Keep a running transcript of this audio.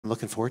I'm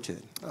looking forward to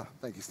it. Oh,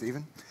 thank you,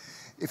 Stephen.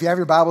 If you have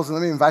your Bibles,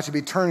 let me invite you to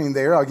be turning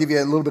there. I'll give you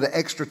a little bit of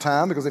extra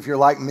time because if you're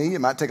like me, it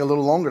might take a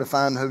little longer to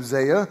find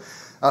Hosea.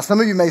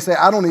 Some of you may say,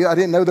 I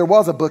didn't know there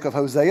was a book of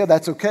Hosea.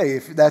 That's okay.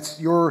 If that's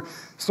your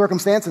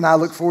circumstance, and I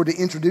look forward to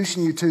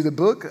introducing you to the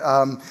book.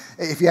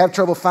 If you have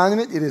trouble finding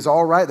it, it is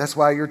all right. That's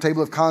why your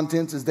table of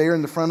contents is there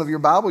in the front of your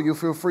Bible. You'll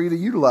feel free to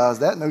utilize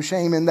that. No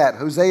shame in that.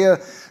 Hosea,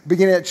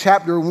 beginning at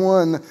chapter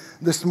 1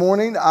 this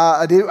morning.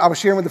 I was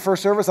sharing with the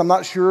first service. I'm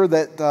not sure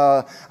that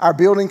our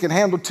building can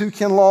handle 2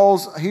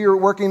 Kinlaws here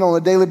working on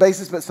a daily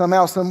basis, but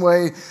somehow, some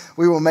way,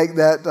 we will make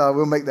that.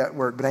 We'll make that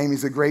work. But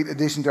Amy's a great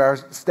addition to our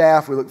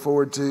staff. We look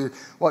forward to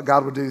what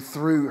God will do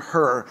through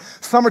her.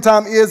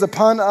 Summertime is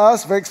upon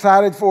us. Very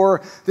excited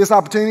for this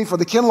opportunity. For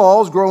the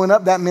Kinlaws, growing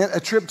up, that meant a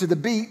trip to the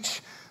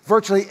beach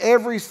virtually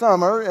every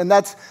summer. And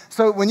that's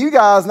so when you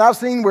guys, and I've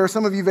seen where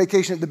some of you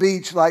vacation at the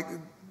beach, like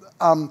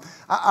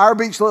our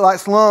beach looked like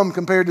slum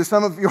compared to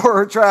some of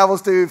your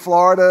travels to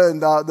Florida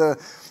and the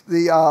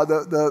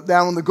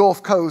down on the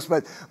Gulf Coast,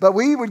 but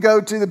we would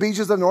go to the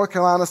beaches of North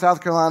Carolina, South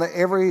Carolina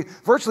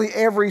virtually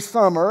every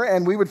summer,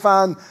 and we would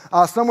find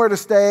somewhere to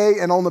stay.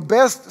 And on the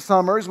best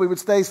summers, we would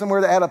stay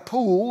somewhere that had a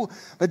pool.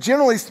 But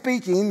generally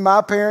speaking,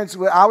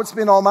 I would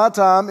spend all my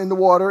time in the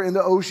water, in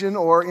the ocean,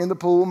 or in the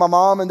pool. My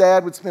mom and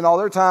dad would spend all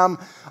their time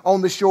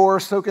on the shore,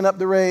 soaking up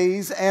the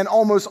rays, and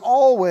almost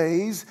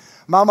always,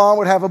 my mom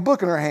would have a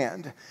book in her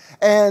hand.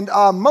 And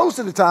most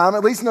of the time,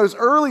 at least in those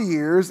early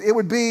years, it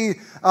would be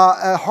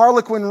a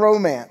Harlequin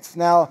romance.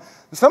 Now,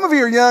 some of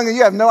you are young and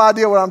you have no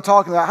idea what I'm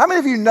talking about. How many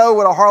of you know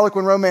what a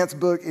Harlequin romance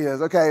book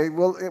is? Okay,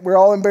 well, we're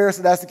all embarrassed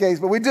that that's the case,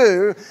 but we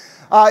do.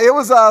 It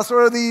was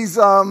sort of these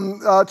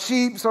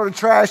cheap, sort of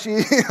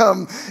trashy,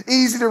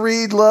 easy to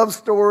read love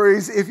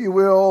stories, if you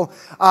will.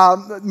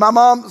 My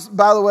mom,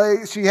 by the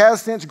way, she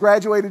has since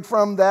graduated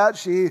from that.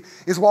 She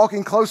is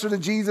walking closer to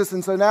Jesus,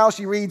 and so now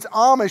she reads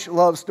Amish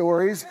love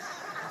stories.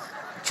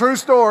 True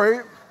story.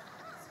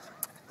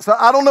 So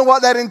I don't know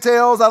what that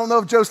entails. I don't know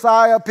if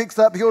Josiah picks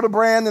up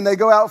Hildebrand and they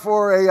go out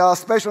for a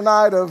special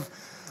night of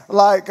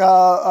like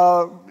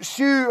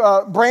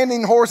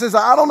branding horses.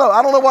 I don't know.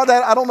 I don't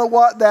know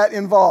what that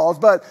involves.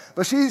 But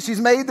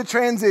she's made the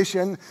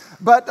transition.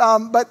 But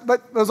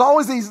there's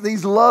always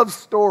these love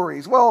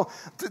stories. Well,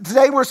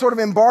 today we're sort of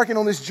embarking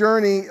on this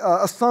journey,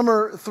 a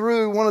summer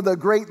through one of the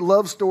great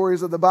love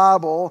stories of the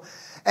Bible.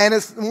 And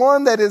it's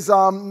one that is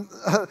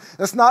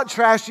it's not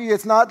trashy.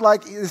 It's not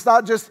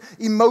just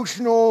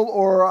emotional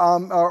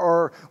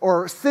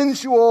or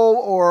sensual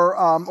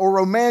or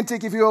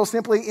romantic, if you will,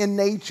 simply in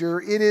nature.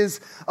 It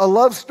is a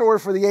love story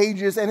for the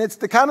ages, and it's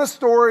the kind of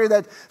story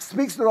that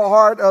speaks to the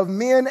heart of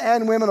men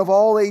and women of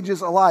all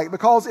ages alike,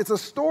 because it's a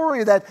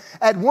story that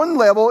at one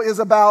level is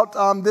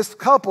about this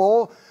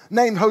couple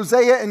named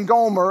Hosea and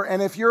Gomer.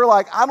 And if you're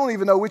like, I don't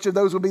even know which of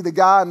those would be the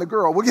guy and the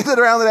girl, we'll get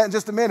around to that in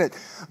just a minute.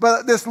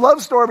 But this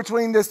love story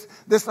between this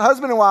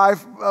husband and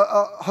wife,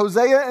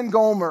 Hosea and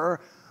Gomer,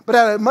 but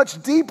at a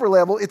much deeper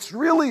level, it's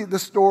really the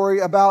story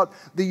about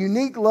the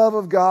unique love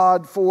of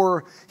God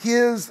for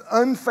his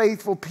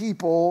unfaithful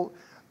people,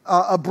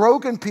 a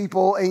broken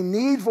people, a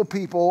needful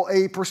people,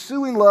 a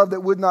pursuing love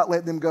that would not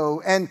let them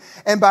go. And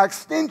by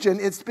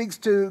extension, it speaks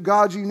to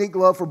God's unique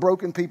love for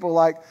broken people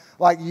like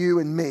you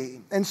and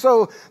me. And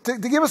so to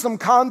give us some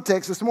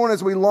context this morning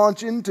as we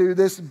launch into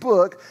this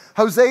book,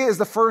 Hosea is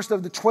the first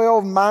of the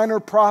 12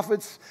 minor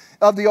prophets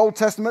of the Old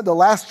Testament. The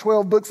last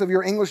 12 books of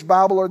your English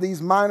Bible are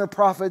these minor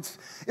prophets.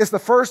 It's the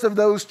first of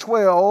those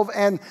 12,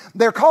 and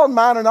they're called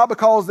minor not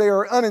because they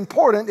are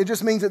unimportant. It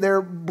just means that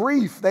they're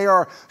brief. They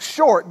are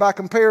short by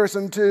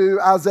comparison to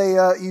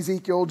Isaiah,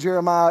 Ezekiel,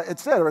 Jeremiah,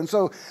 etc. And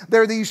so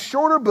they're these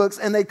shorter books,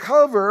 and they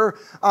cover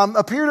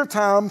a period of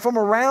time from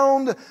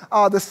around the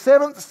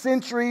 7th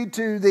century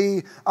to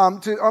the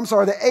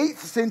 8th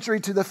century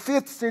to the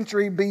 5th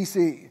century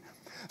BC.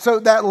 So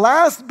that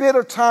last bit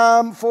of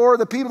time for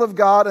the people of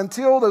God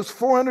until those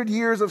 400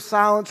 years of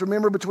silence,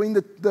 remember, between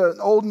the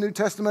Old and New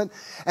Testament,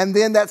 and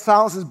then that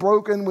silence is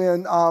broken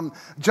when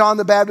John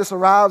the Baptist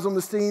arrives on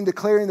the scene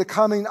declaring the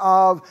coming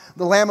of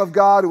the Lamb of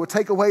God who will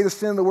take away the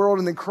sin of the world,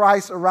 and then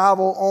Christ's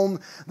arrival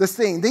on the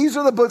scene. These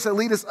are the books that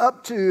lead us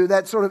up to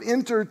that sort of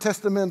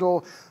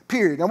intertestamental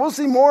period. Now we'll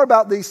see more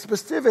about the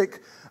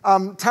specific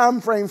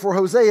time frame for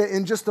Hosea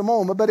in just a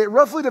moment, but it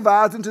roughly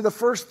divides into the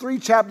first 3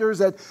 chapters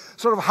that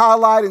sort of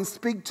highlight and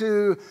speak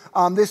to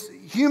this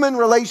human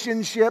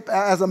relationship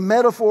as a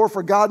metaphor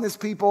for God and his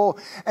people,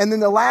 and then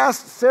the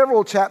last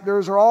several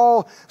chapters are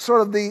all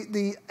sort of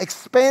the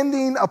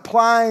expanding,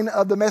 applying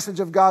of the message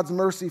of God's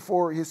mercy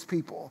for his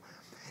people.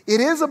 It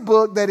is a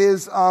book that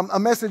is a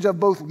message of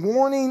both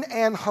warning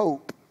and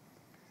hope.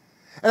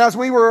 And as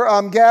we were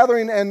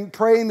gathering and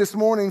praying this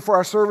morning for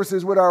our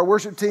services with our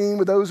worship team,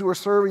 with those who are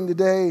serving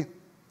today,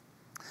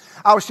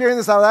 I was sharing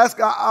this.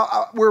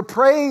 We're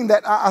praying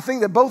that I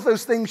think that both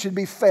those things should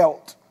be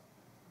felt.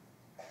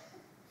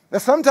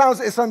 That sometimes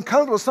it's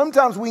uncomfortable.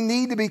 Sometimes we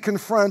need to be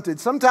confronted.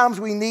 Sometimes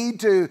we need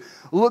to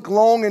look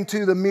long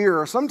into the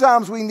mirror.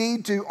 Sometimes we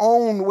need to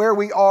own where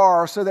we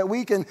are so that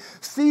we can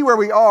see where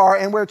we are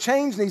and where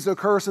change needs to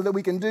occur so that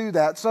we can do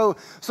that. So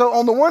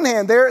on the one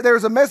hand,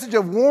 there's a message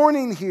of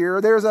warning here.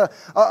 There's a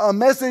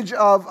message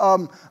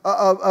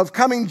of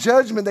coming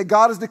judgment that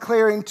God is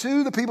declaring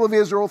to the people of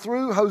Israel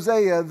through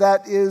Hosea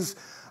that is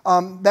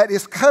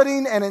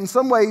cutting and in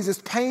some ways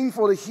is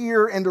painful to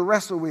hear and to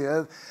wrestle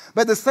with.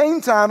 But at the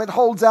same time, it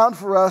holds out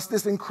for us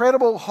this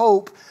incredible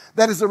hope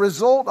that is a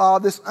result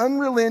of this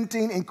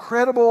unrelenting,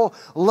 incredible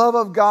love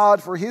of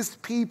God for His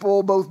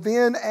people, both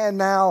then and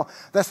now,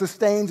 that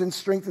sustains and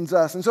strengthens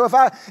us. And so if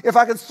I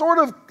could sort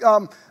of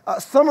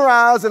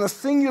summarize in a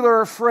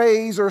singular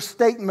phrase or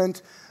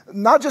statement,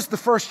 not just the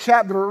first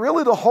chapter, but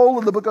really the whole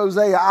of the book of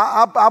Hosea,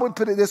 I would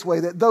put it this way,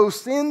 that though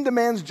sin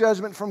demands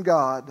judgment from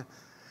God,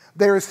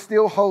 there is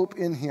still hope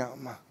in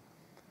Him.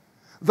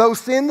 Though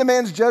sin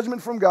demands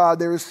judgment from God,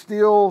 there is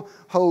still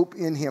hope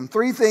in Him.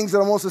 Three things that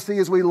I want us to see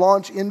as we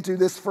launch into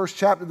this first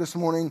chapter this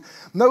morning.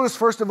 Notice,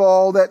 first of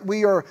all, that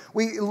we have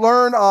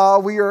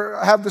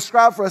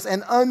described for us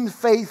an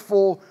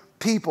unfaithful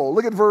people.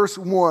 Look at verse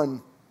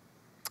 1.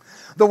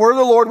 The word of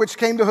the Lord which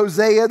came to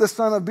Hosea, the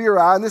son of Beeri,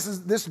 and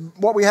this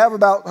what we have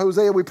about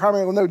Hosea, we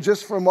primarily know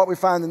just from what we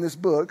find in this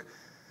book.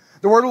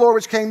 The word of the Lord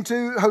which came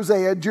to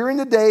Hosea during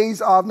the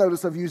days of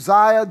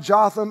Uzziah,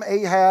 Jotham,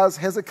 Ahaz,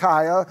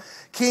 Hezekiah,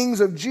 kings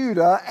of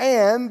Judah,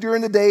 and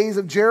during the days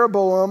of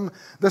Jeroboam,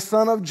 the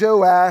son of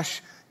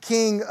Joash,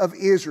 king of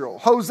Israel.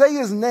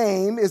 Hosea's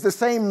name is the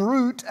same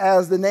root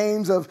as the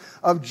names of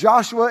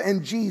Joshua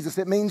and Jesus.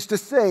 It means to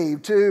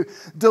save, to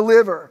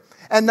deliver.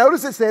 And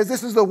notice it says,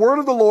 this is the word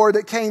of the Lord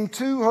that came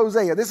to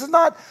Hosea. This is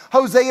not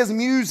Hosea's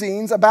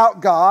musings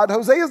about God.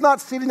 Hosea is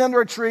not sitting under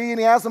a tree and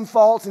he has some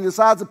thoughts and he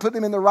decides to put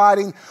them into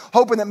writing,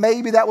 hoping that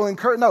maybe that will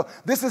encourage. No,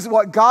 this is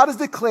what God is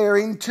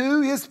declaring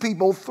to His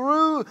people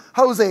through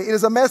Hosea. It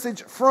is a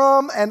message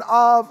from and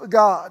of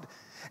God.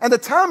 And the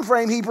time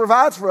frame He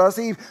provides for us,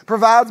 He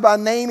provides by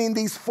naming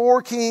these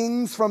four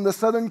kings from the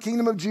southern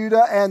kingdom of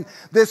Judah and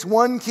this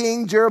one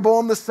king,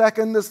 Jeroboam II,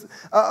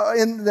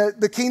 in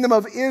the kingdom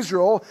of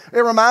Israel. It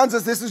reminds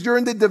us this is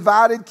during the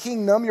divided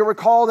kingdom. You'll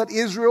recall that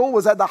Israel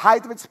was at the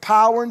height of its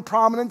power and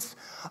prominence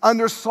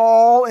under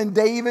Saul and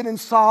David and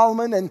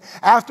Solomon. And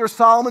after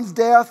Solomon's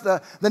death,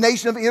 the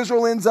nation of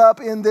Israel ends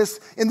up in this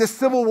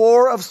civil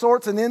war of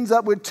sorts and ends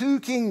up with two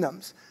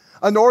kingdoms.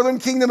 A northern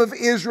kingdom of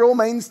Israel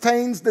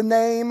maintains the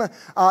name,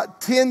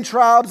 10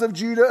 tribes of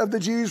Judah, of the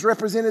Jews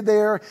represented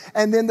there.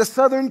 And then the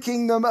southern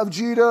kingdom of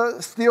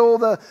Judah, still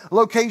the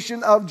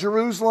location of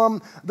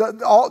Jerusalem,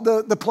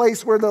 the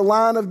place where the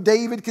line of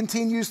David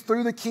continues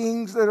through the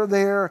kings that are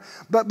there.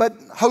 But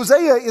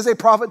Hosea is a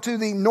prophet to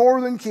the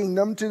northern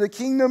kingdom, to the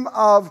kingdom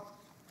of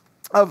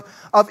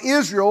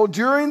Israel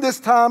during this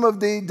time of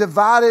the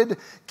divided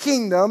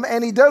kingdom,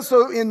 and he does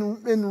so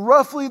in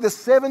roughly the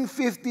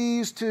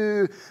 750s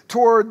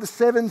toward the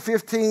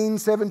 715,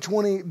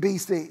 720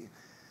 BC.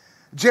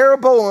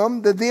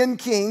 Jeroboam, the then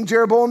king,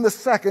 Jeroboam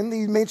II,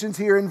 he mentions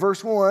here in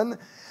verse 1,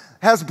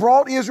 has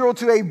brought Israel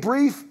to a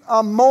brief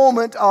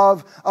moment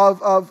of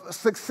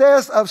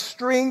success, of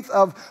strength,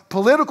 of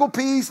political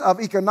peace, of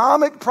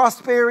economic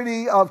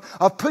prosperity, of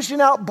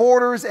pushing out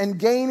borders and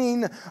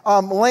gaining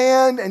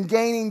land and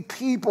gaining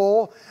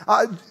people.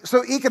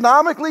 So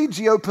economically,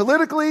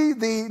 geopolitically,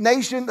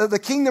 the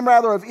kingdom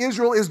of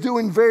Israel is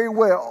doing very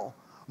well.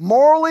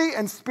 Morally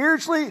and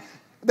spiritually,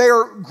 they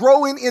are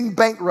growing in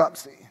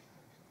bankruptcy.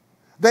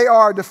 They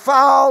are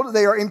defiled.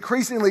 They are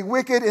increasingly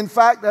wicked. In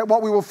fact,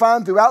 what we will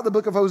find throughout the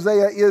book of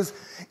Hosea is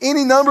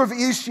any number of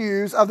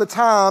issues of the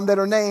time that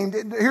are named.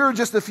 Here are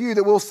just a few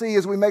that we'll see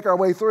as we make our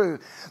way through.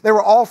 They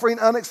were offering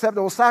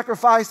unacceptable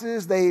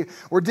sacrifices. They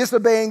were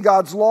disobeying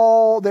God's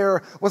law.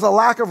 There was a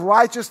lack of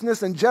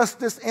righteousness and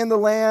justice in the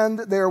land.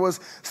 There was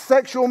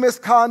sexual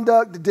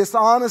misconduct,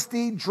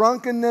 dishonesty,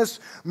 drunkenness,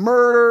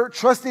 murder,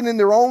 trusting in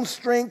their own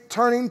strength,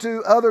 turning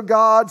to other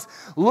gods,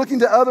 looking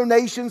to other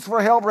nations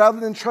for help rather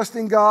than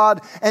trusting God,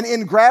 and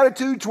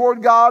ingratitude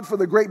toward God for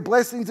the great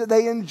blessings that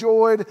they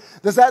enjoyed.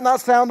 Does that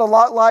not sound a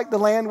lot like the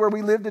land where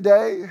we live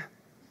today?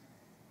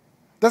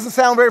 Doesn't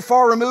sound very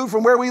far removed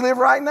from where we live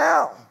right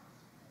now.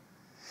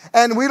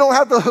 And we don't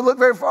have to look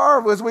very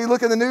far as we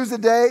look in the news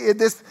today. It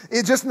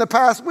just in the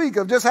past week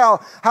of just how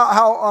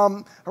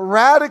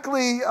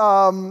radically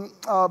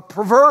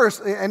perverse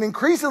and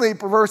increasingly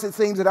perverse it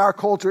seems that our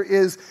culture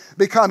is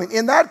becoming.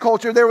 In that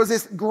culture, there was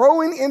this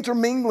growing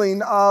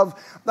intermingling of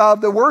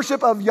the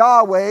worship of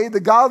Yahweh, the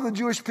God of the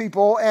Jewish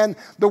people, and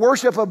the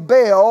worship of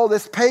Baal,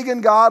 this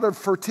pagan god of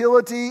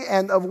fertility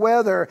and of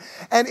weather.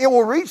 And it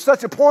will reach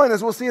such a point,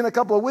 as we'll see in a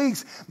couple of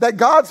weeks, that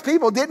God's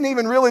people didn't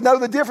even really know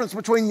the difference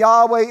between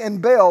Yahweh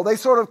and Baal. They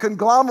sort of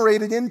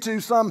conglomerated into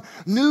some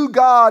new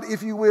god,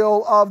 if you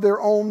will, of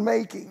their own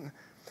making.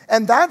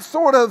 And that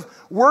sort of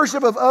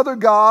worship of other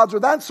gods,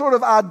 or that sort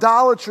of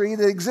idolatry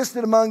that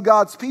existed among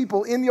God's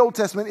people in the Old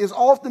Testament, is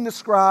often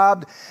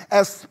described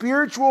as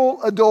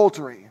spiritual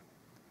adultery.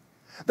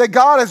 That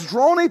God has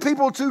drawn a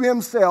people to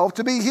himself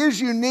to be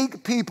his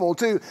unique people,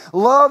 to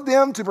love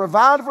them, to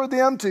provide for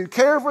them, to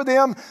care for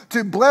them,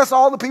 to bless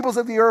all the peoples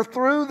of the earth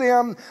through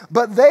them.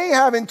 But they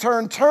have in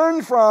turn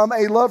turned from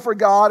a love for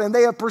God, and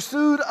they have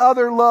pursued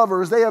other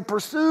lovers. They have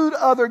pursued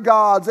other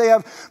gods. They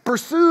have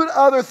pursued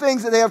other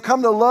things that they have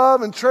come to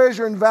love and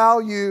treasure and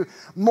value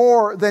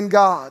more than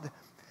God.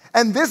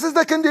 And this is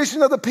the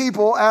condition of the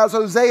people as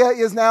Hosea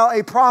is now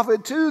a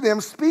prophet to them,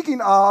 speaking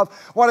of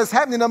what is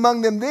happening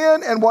among them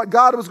then and what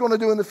God was going to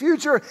do in the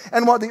future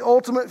and what the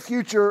ultimate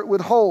future would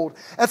hold.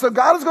 And so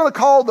God is going to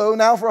call, though,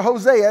 now for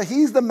Hosea,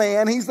 he's the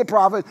man, he's the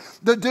prophet,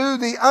 to do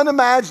the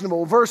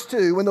unimaginable. Verse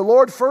 2, when the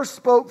Lord first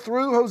spoke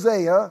through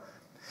Hosea,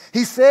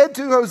 he said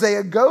to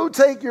Hosea, go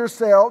take to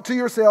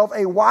yourself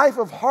a wife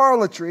of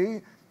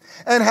harlotry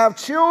and have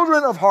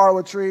children of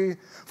harlotry,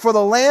 for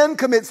the land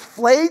commits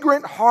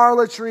flagrant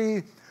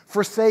harlotry,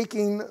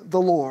 forsaking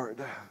the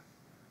Lord.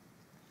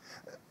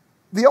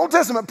 The Old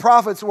Testament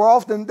prophets were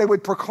often, they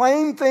would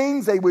proclaim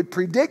things, they would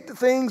predict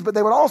things, but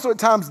they would also at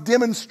times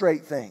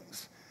demonstrate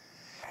things.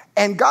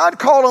 And God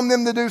called on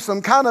them to do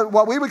some kind of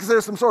what we would consider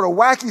some sort of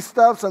wacky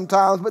stuff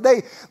sometimes, but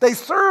they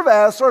serve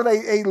as sort of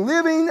a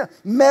living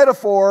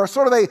metaphor,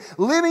 sort of a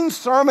living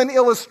sermon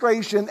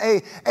illustration,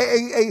 a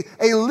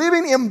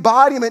living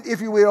embodiment,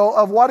 if you will,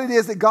 of what it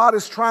is that God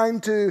is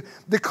trying to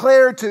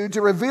declare to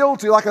reveal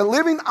to, like a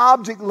living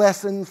object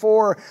lesson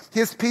for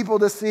his people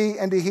to see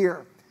and to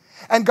hear.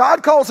 And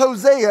God calls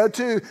Hosea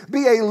to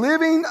be a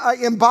living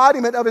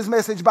embodiment of his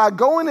message by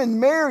going and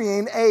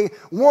marrying a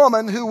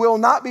woman who will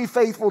not be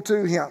faithful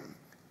to him.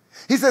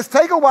 He says,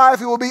 take a wife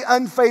who will be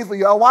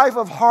unfaithful, a wife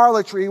of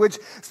harlotry, which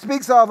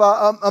speaks of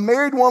a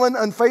married woman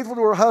unfaithful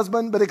to her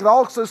husband, but it could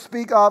also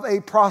speak of a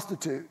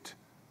prostitute.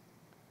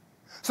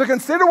 So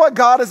consider what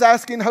God is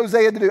asking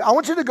Hosea to do. I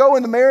want you to go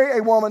and to marry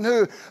a woman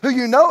who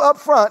you know up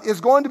front is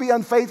going to be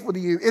unfaithful to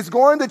you, is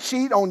going to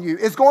cheat on you,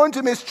 is going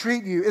to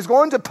mistreat you, is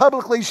going to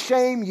publicly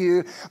shame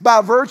you by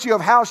virtue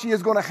of how she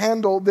is going to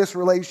handle this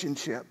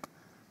relationship.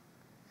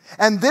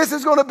 And this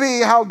is going to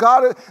be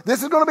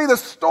this is going to be the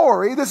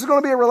story, this is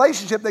going to be a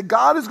relationship that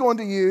God is going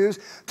to use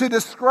to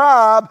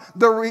describe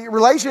the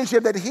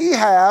relationship that he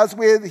has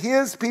with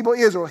his people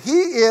Israel. He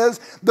is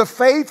the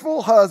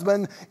faithful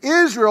husband.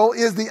 Israel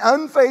is the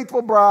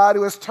unfaithful bride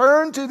who has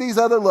turned to these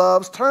other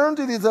loves, turned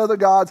to these other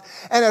gods,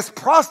 and has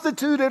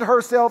prostituted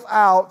herself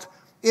out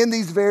in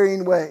these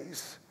varying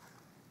ways.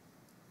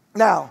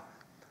 Now,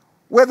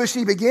 whether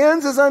she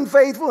begins as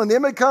unfaithful and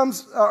then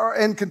becomes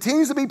and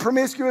continues to be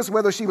promiscuous,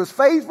 whether she was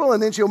faithful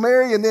and then she'll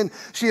marry and then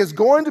she is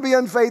going to be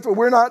unfaithful,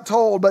 we're not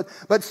told. But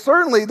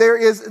certainly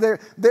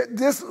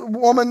this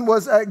woman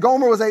was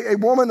Gomer was a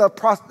woman of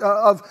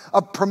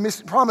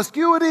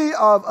promiscuity,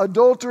 of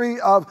adultery,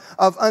 of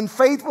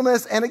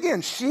unfaithfulness, and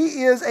again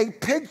she is a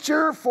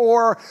picture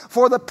for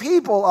the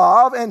people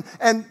of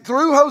and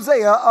through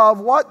Hosea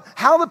of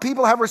how the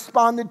people have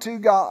responded to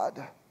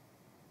God.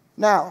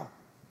 Now,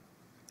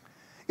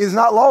 it is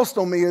not lost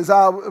on me as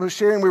I was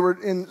sharing, we were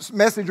in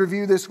message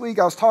review this week,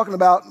 I was talking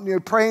about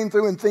praying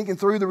through and thinking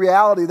through the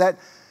reality that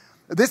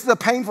this is a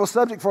painful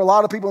subject for a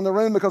lot of people in the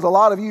room because a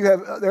lot of you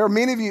there are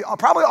many of you,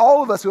 probably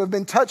all of us who have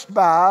been touched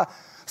by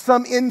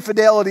some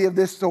infidelity of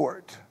this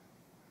sort.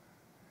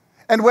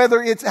 And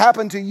whether it's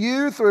happened to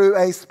you through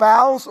a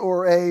spouse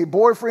or a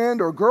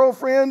boyfriend or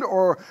girlfriend,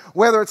 or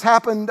whether it's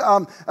happened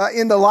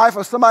in the life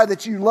of somebody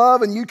that you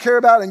love and you care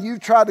about and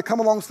you've tried to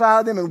come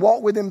alongside them and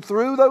walk with them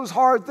through those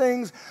hard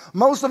things,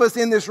 most of us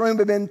in this room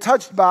have been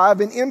touched by, have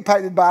been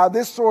impacted by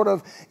this sort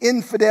of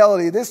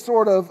infidelity, this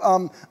sort of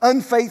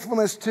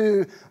unfaithfulness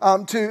to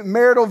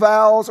marital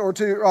vows or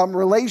to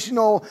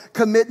relational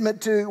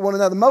commitment to one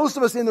another. Most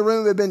of us in the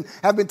room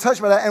have been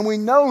touched by that, and we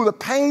know the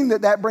pain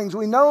that brings.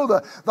 We know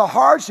the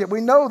hardship.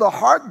 We know the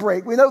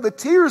heartbreak. We know the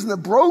tears and the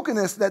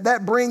brokenness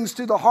that brings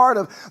to the heart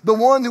of the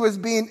one who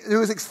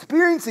is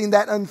experiencing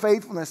that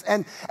unfaithfulness.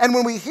 And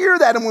when we hear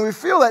that and when we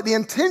feel that, the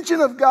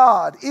intention of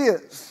God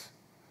is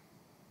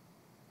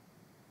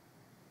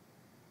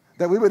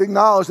that we would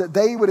acknowledge, that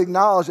they would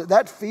acknowledge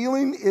that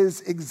feeling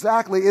is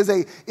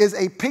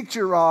a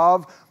picture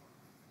of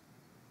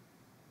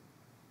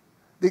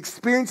the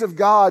experience of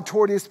God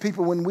toward his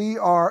people when we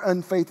are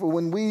unfaithful,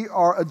 when we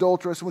are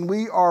adulterous, when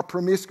we are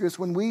promiscuous,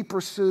 when we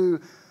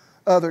pursue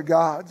other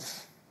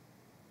gods.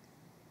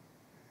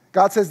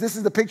 God says this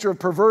is the picture of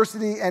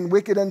perversity and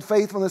wicked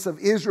unfaithfulness of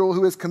Israel,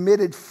 who has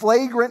committed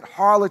flagrant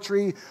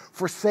harlotry,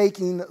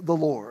 forsaking the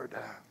Lord.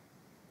 And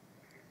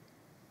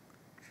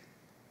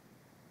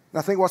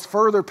I think what's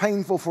further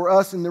painful for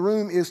us in the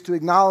room is to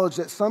acknowledge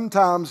that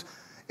sometimes,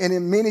 and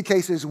in many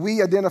cases,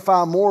 we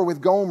identify more with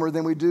Gomer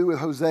than we do with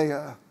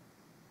Hosea.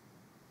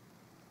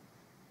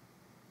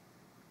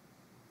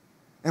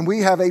 And we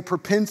have a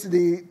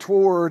propensity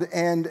toward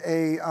and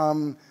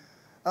a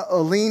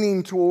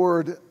leaning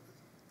toward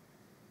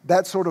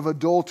that sort of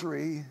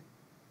adultery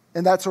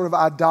and that sort of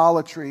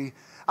idolatry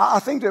I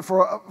think that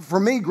for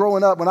me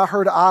growing up, when I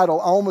heard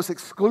idol, I almost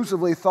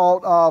exclusively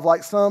thought of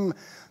like some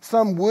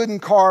wooden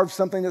carved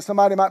something that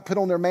somebody might put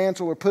on their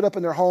mantle or put up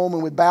in their home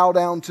and would bow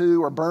down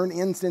to or burn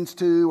incense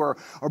to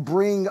or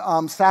bring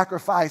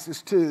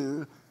sacrifices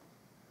to.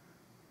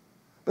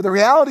 But the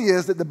reality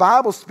is that the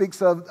Bible speaks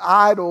of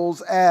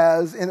idols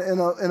as, in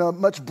a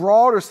much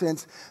broader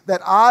sense, that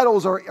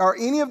idols are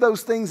any of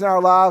those things in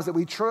our lives that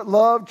we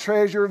love,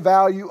 treasure,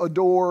 value,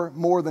 adore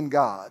more than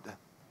God.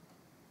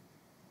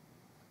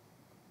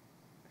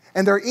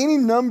 And there are any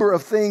number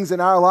of things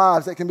in our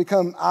lives that can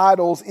become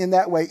idols in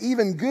that way,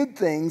 even good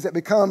things that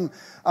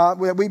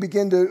that we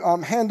begin to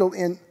handle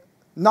in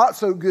not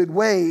so good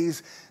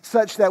ways,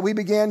 such that we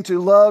begin to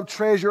love,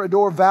 treasure,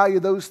 adore, value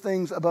those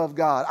things above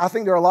God. I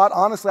think there are a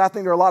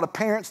lot of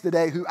parents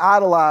today who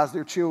idolize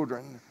their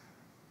children.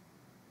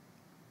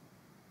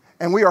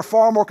 And we are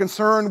far more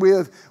concerned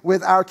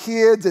with our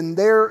kids and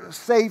their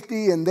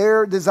safety and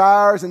their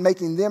desires and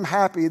making them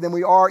happy than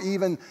we are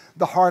even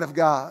the heart of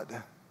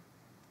God.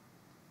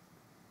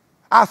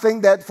 I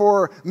think that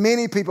for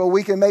many people,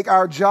 we can make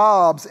our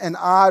jobs an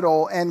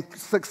idol, and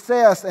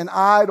success an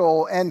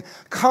idol, and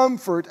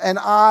comfort an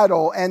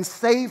idol, and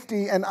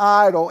safety an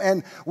idol.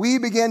 And we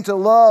begin to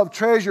love,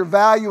 treasure,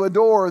 value,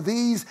 adore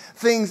these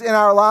things in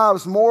our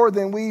lives more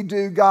than we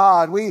do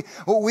God. We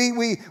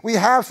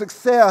have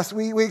success.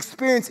 We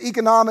experience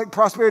economic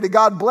prosperity.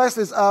 God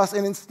blesses us.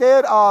 And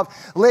instead of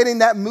letting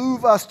that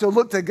move us to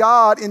look to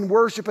God in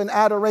worship and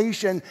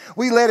adoration,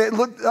 we let it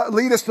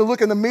lead us to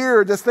look in the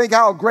mirror, to think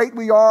how great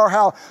we are,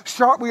 how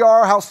sharp we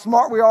are, how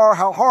smart we are,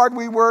 how hard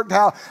we worked,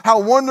 how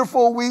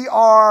wonderful we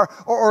are,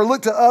 or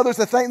look to others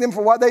to thank them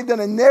for what they've done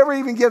and never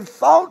even give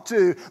thought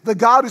to the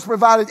God who's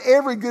provided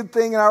every good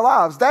thing in our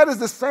lives. That is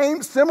the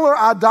similar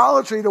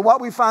idolatry to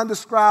what we find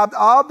described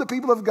of the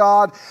people of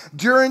God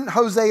during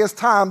Hosea's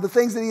time, the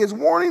things that he is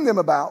warning them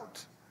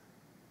about.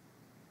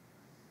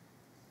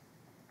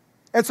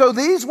 And so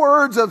these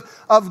words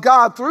of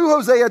God through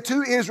Hosea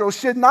to Israel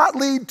should not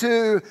lead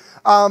to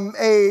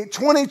a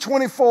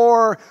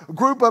 2024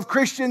 group of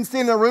Christians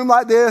sitting in a room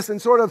like this and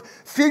sort of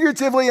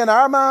figuratively in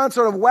our minds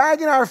sort of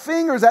wagging our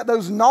fingers at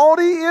those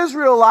naughty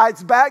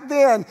Israelites back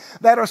then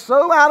that are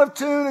so out of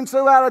tune and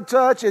so out of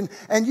touch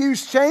and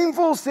use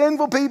shameful,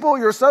 sinful people.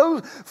 You're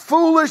so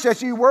foolish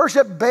that you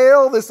worship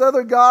Baal, this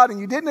other god, and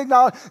you didn't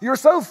acknowledge. You're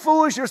so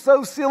foolish, you're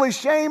so silly,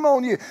 shame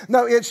on you.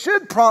 No, it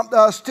should prompt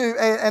us to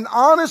an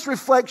honest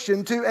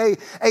reflection, to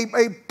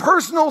a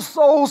personal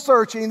soul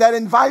searching that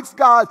invites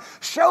God,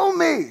 show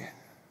me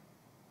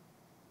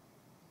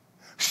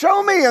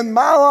in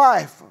my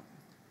life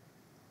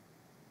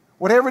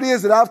whatever it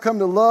is that I've come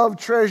to love,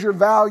 treasure,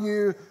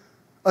 value,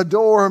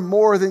 adore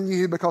more than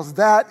you, because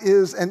that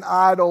is an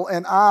idol,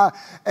 and I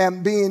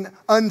am being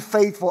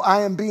unfaithful.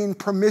 I am being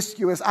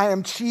promiscuous. I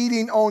am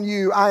cheating on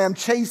you. I am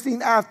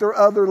chasing after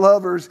other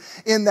lovers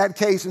in that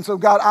case. And so,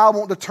 God, I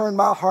want to turn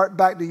my heart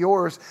back to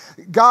yours.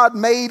 God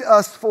made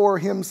us for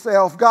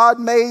himself. God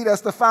made us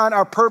to find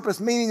our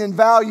purpose, meaning, and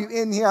value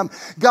in him.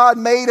 God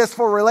made us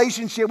for a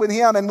relationship with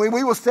him, and we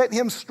will set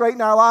him straight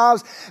in our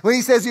lives. When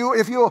he says,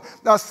 if you'll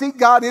seek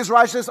God and his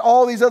righteousness,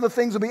 all these other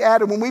things will be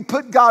added. When we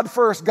put God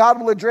first, God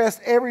will address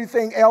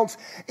everything else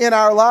in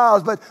our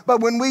lives.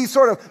 But when we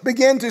sort of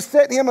begin to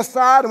set him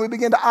aside and we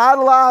begin to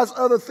idolize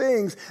other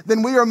things,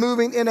 then we are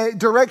moving in a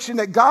direction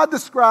that God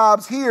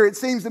describes here, it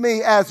seems to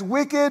me, as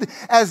wicked,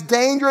 as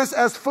dangerous,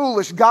 as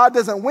foolish. God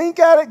doesn't wink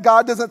at it.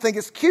 God doesn't think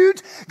it's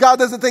cute. God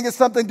doesn't think it's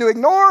something to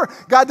ignore.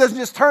 God doesn't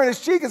just turn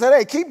his cheek and say,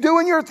 hey, keep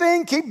doing your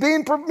thing. Keep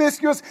being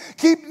promiscuous.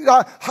 Keep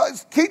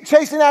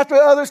chasing after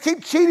others.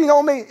 Keep cheating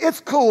on me. It's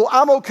cool.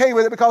 I'm okay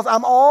with it because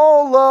I'm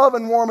all love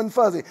and warm and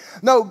fuzzy.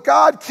 No,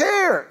 God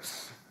cares.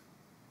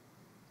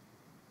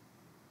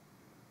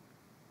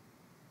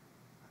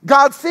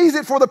 God sees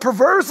it for the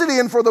perversity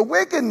and for the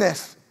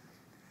wickedness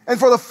and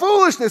for the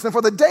foolishness and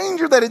for the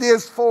danger that it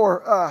is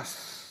for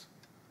us.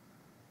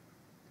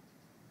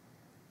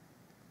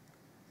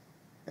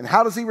 And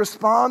how does he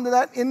respond to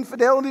that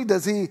infidelity?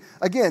 Does he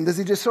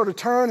just sort of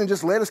turn and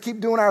just let us keep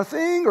doing our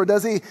thing? Or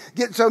does he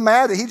get so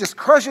mad that he just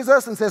crushes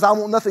us and says, I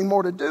want nothing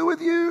more to do with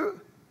you?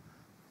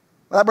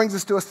 Well, that brings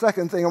us to a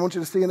second thing I want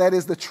you to see, and that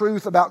is the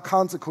truth about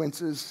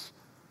consequences.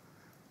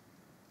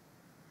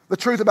 The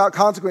truth about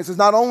consequences.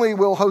 Not only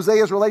will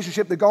Hosea's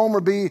relationship to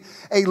Gomer be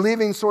a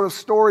living sort of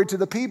story to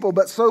the people,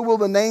 but so will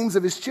the names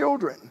of his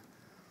children.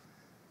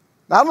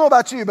 Now, I don't know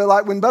about you, but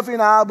like when Buffy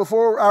and I,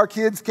 before our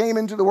kids came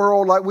into the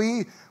world, like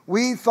we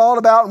thought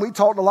about and we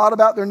talked a lot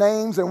about their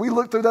names, and we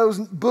looked through those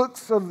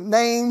books of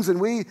names,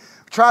 and we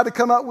tried to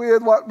come up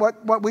with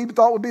what we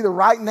thought would be the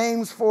right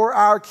names for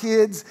our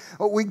kids.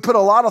 We put a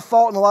lot of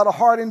thought and a lot of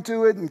heart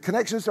into it, and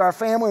connections to our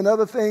family and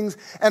other things.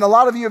 And a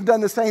lot of you have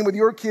done the same with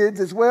your kids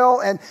as well.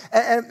 And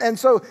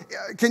so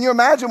can you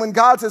imagine when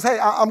God says, hey,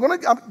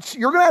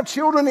 you're going to have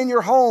children in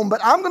your home,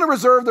 but I'm going to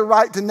reserve the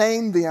right to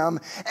name them.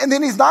 And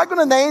then he's not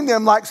going to name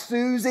them like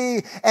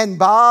Susie and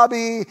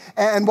Bobby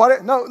and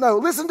what. No,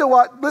 listen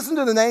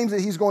to the names that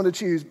he's going to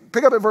choose.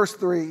 Pick up at verse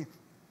 3.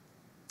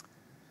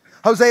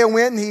 Hosea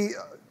went and he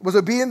was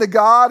obedient to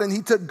God, and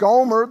he took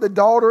Gomer, the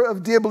daughter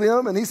of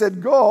Diblaim, and he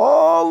said,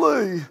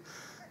 golly.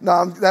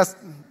 No, that's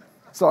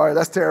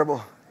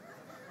terrible.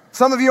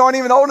 Some of you aren't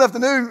even old enough to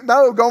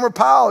know Gomer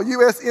Pyle,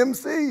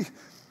 USMC.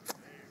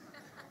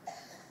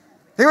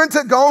 He went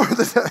and took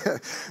Gomer.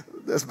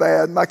 That's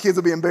bad. My kids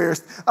will be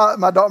embarrassed.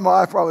 My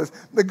wife probably is.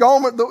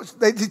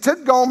 He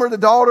took Gomer, the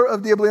daughter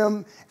of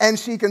Diblaim, and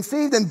she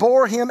conceived and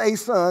bore him a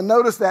son.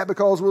 Notice that,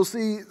 because we'll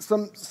see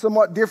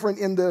somewhat different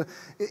in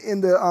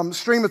the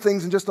stream of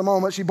things in just a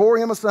moment. She bore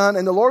him a son,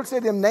 and the Lord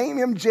said to him, name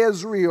him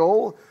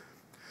Jezreel,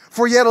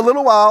 for yet a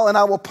little while, and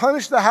I will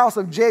punish the house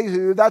of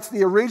Jehu. That's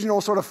the original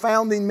sort of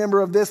founding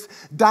member of this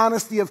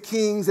dynasty of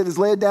kings that is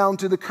led down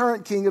to the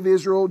current king of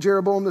Israel,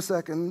 Jeroboam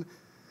II.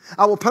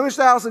 I will punish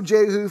the house of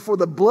Jehu for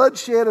the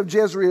bloodshed of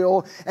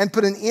Jezreel and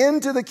put an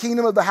end to the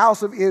kingdom of the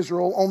house of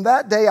Israel. On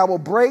that day, I will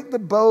break the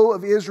bow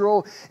of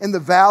Israel in the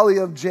valley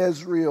of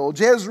Jezreel.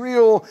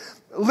 Jezreel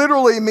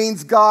literally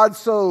means God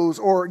sows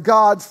or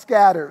God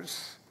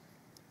scatters.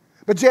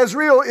 But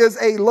Jezreel is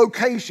a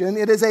location.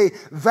 It is a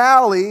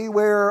valley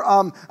where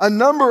a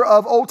number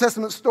of Old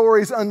Testament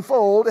stories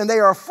unfold, and they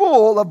are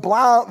full of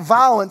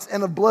violence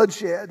and of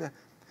bloodshed.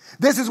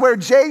 This is where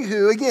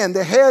Jehu, again,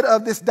 the head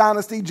of this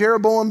dynasty,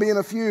 Jeroboam being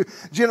a few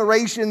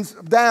generations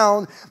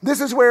down, this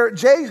is where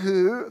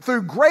Jehu,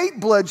 through great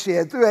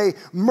bloodshed, through a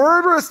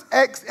murderous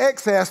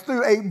excess,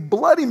 through a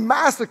bloody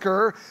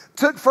massacre,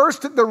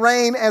 first took the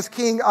reign as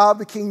king of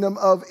the kingdom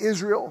of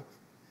Israel.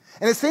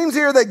 And it seems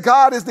here that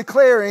God is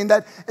declaring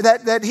that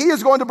he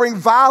is going to bring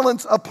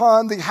violence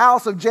upon the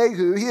house of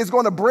Jehu. He is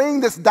going to bring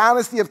this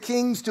dynasty of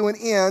kings to an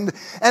end.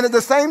 And at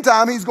the same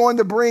time, he's going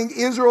to bring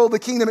Israel, the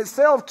kingdom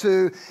itself,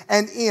 to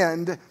an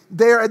end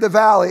there at the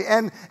valley.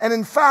 And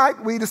in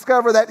fact, we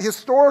discover that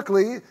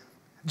historically,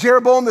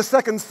 Jeroboam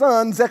II.'s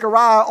son,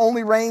 Zechariah,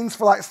 only reigns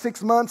for like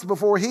 6 months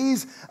before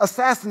he's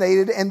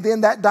assassinated, and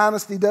then that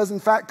dynasty does in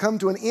fact come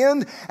to an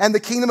end, and the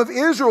kingdom of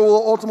Israel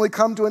will ultimately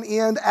come to an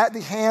end at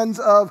the hands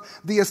of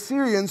the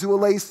Assyrians who will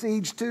lay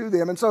siege to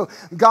them. And so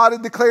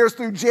God declares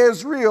through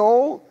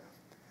Jezreel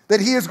that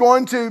he is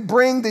going to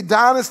bring the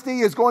dynasty,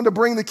 is going to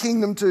bring the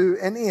kingdom to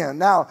an end.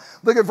 Now,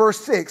 look at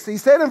verse 6. He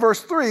said in verse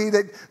 3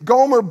 that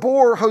Gomer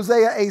bore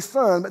Hosea a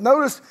son, but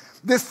notice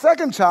this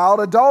second child,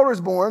 a daughter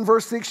is born.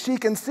 Verse 6, she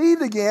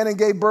conceived again and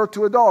gave birth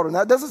to a daughter.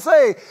 Now, it doesn't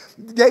say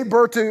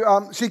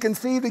she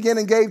conceived again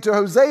and gave to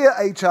Hosea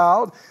a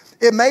child.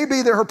 It may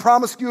be that her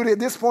promiscuity at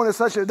this point is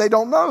such that they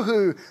don't know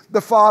who the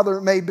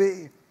father may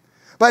be.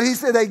 But he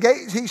said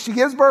she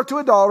gives birth to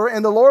a daughter,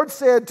 and the Lord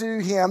said to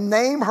him,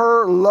 name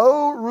her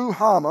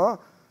Lo-Ruhamah,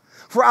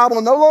 for I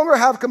will no longer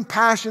have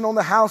compassion on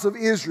the house of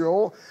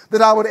Israel,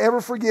 that I would ever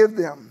forgive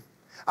them.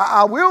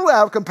 I will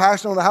have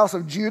compassion on the house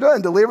of Judah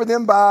and deliver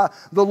them by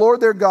the Lord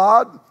their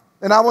God,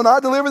 and I will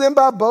not deliver them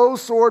by bow,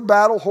 sword,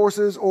 battle,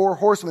 horses, or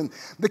horsemen.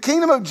 The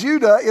kingdom of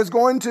Judah is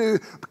going to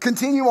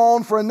continue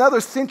on for another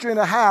century and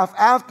a half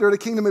after the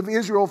kingdom of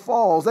Israel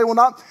falls.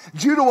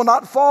 Judah will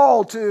not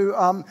fall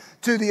to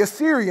the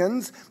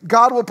Assyrians.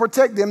 God will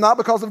protect them, not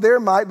because of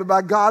their might, but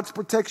by God's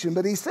protection.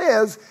 But he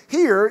says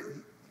here,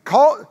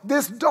 call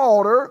this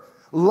daughter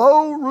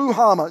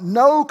Lo-Ruhamah,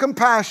 no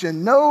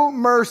compassion, no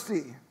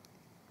mercy.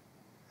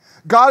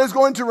 God is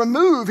going to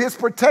remove his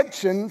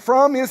protection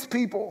from his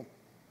people.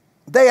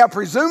 They have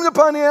presumed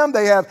upon him.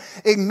 They have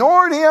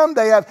ignored him.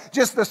 They have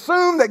just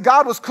assumed that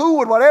God was cool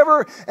with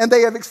whatever, and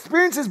they have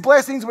experienced his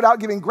blessings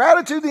without giving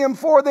gratitude to him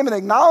for them and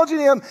acknowledging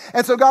him.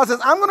 And so God says,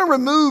 I'm going to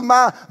remove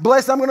my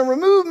blessing. I'm going to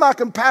remove my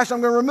compassion.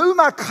 I'm going to remove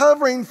my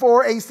covering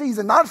for a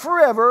season, not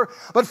forever,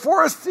 but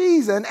for a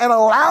season, and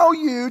allow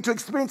you to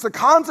experience the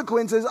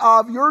consequences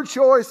of your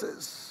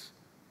choices.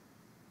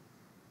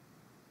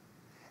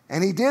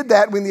 And he did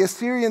that when the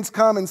Assyrians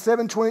come in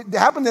 720. It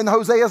happened in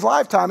Hosea's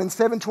lifetime in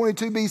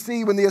 722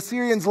 BC when the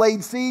Assyrians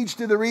laid siege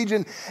to the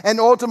region and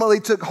ultimately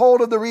took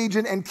hold of the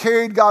region and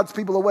carried God's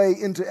people away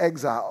into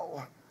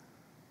exile.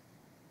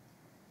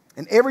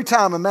 And every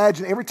time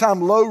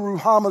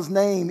Lo-Ruhamah's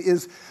name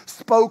is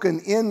spoken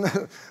in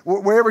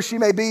wherever she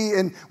may be,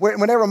 and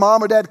whenever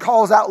mom or dad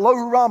calls out,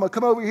 Lo-Ruhamah,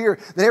 come over here,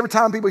 that every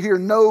time people hear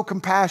no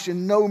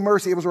compassion, no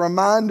mercy, it was a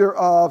reminder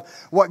of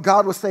what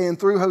God was saying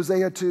through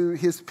Hosea to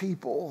his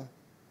people.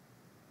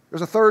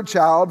 There's a third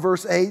child,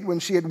 verse 8, when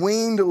she had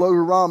weaned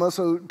Lo-Ruhamah,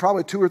 so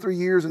probably 2 or 3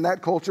 years in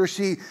that culture,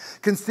 she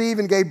conceived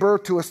and gave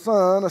birth to a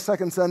son, a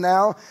second son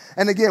now.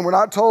 And again, we're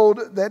not told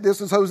that this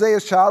is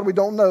Hosea's child. We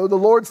don't know. The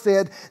Lord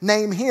said,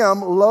 name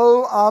him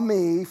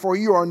Lo-Ami, for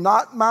you are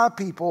not my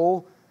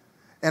people,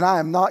 and I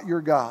am not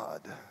your God.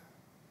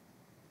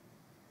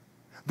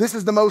 This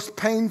is the most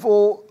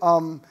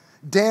painful,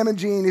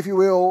 damaging, if you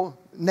will,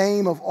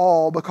 name of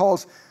all,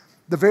 because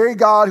the very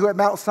God who at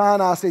Mount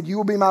Sinai said, you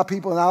will be my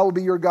people and I will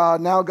be your God.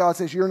 Now God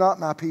says, you're not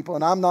my people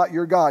and I'm not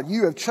your God.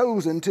 You have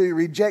chosen to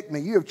reject me.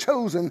 You have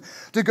chosen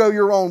to go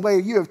your own way.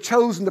 You have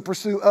chosen to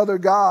pursue other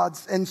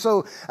gods. And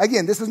so,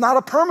 again, this is not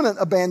a permanent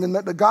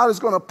abandonment, but God is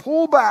going to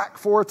pull back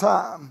for a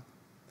time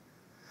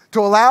to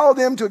allow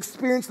them to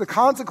experience the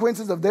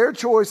consequences of their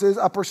choices,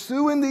 of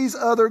pursuing these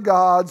other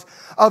gods,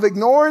 of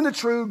ignoring the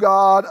true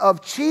God,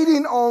 of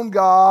cheating on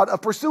God,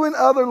 of pursuing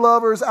other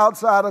lovers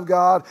outside of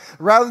God,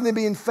 rather than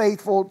being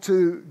faithful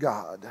to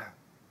God.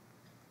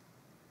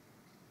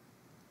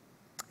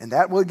 And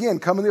that will again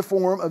come in the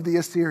form of the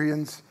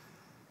Assyrians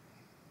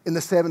in the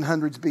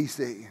 700s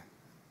BC.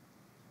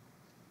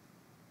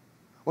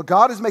 What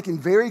God is making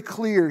very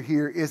clear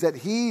here is that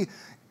He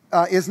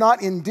is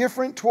not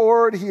indifferent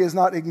toward, He is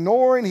not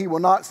ignoring, He will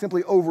not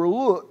simply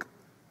overlook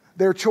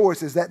their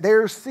choices, that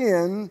their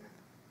sin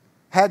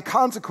had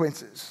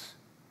consequences,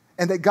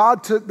 and that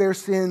God took their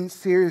sin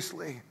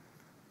seriously.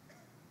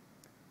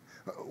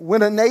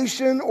 When a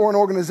nation or an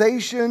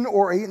organization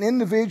or an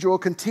individual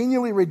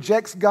continually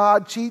rejects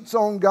God, cheats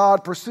on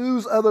God,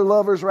 pursues other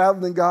lovers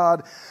rather than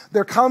God,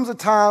 there comes a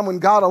time when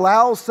God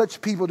allows such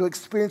people to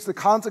experience the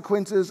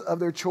consequences of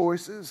their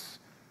choices.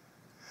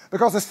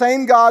 Because the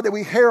same God that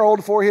we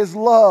herald for His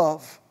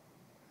love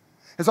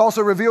has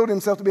also revealed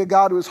Himself to be a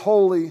God who is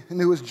holy and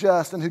who is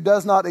just and who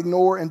does not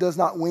ignore and does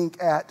not wink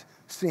at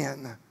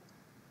sin.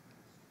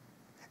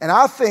 And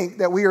I think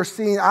that we're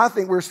seeing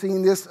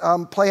this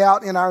play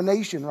out in our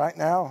nation right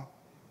now.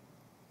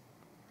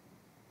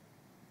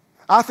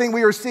 I think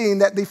we are seeing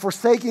that the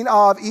forsaking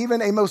of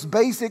even a most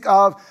basic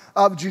of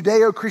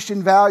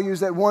Judeo-Christian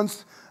values that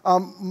once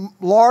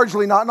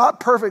largely, not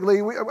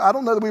perfectly, I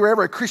don't know that we were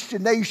ever a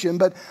Christian nation,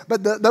 but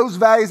those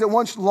values that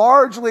once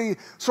largely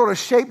sort of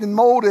shaped and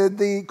molded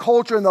the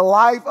culture and the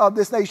life of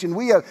this nation,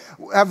 we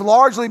have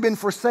largely been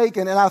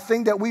forsaken. And I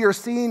think that we are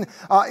seeing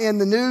in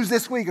the news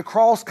this week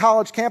across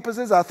college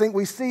campuses, I think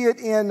we see it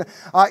in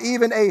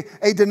even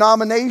a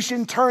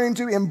denomination turning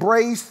to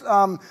embrace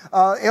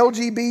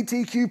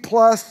LGBTQ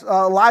plus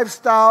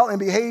lifestyle and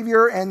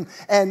behavior and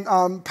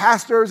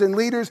pastors and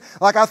leaders.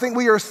 Like I think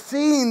we are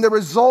seeing the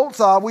results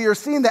of, we are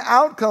seeing the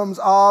outcomes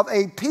of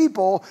a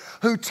people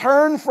who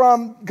turn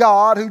from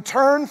God, who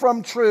turn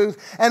from truth,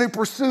 and who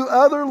pursue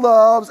other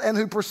loves and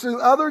who pursue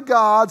other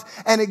gods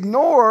and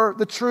ignore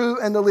the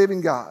true and the living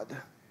God.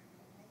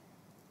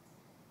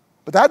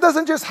 But that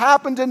doesn't just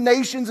happen to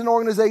nations and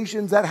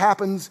organizations, that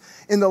happens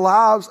in the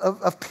lives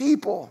of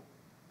people.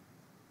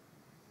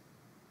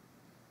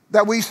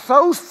 That we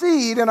sow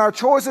seed in our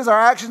choices, our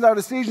actions, our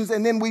decisions,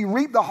 and then we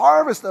reap the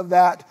harvest of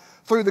that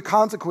through the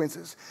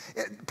consequences.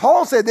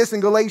 Paul said this in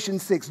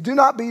Galatians 6, "Do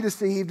not be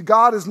deceived,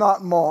 God is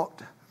not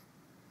mocked.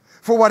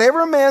 For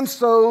whatever man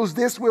sows,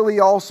 this will he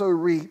also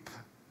reap.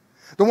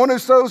 The one who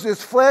sows to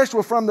his flesh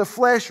will from the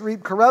flesh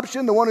reap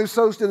corruption. The one who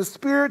sows to the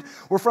Spirit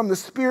will from the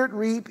Spirit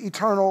reap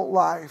eternal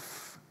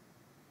life."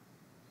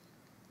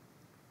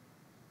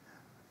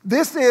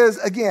 This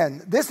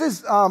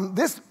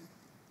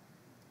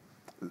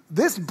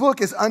book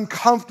is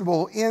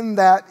uncomfortable in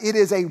that it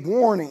is a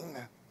warning.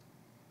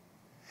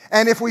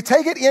 And if we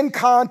take it in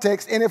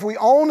context, and if we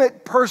own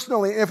it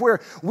personally, if we're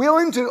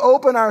willing to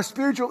open our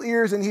spiritual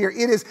ears and hear,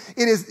 it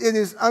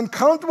is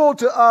uncomfortable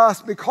to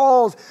us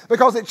because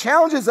it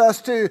challenges us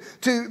to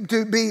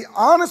be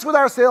honest with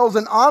ourselves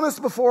and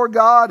honest before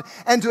God,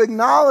 and to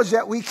acknowledge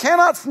that we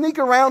cannot sneak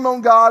around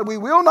on God, we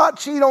will not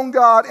cheat on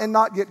God and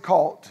not get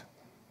caught.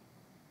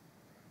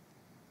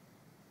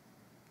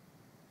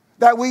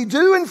 That we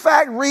do in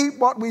fact reap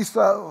what we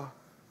sow.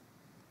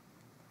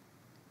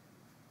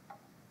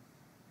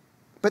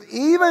 But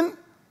even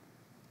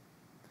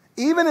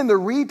in the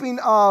reaping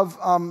of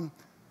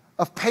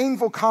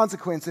painful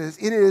consequences,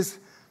 it is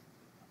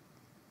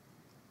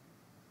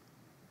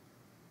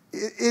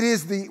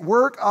the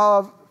work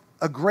of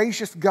a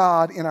gracious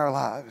God in our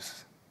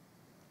lives.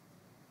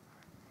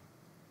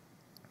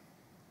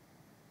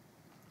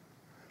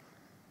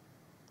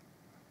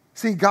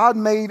 See, God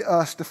made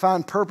us to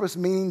find purpose,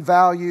 meaning,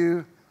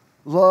 value,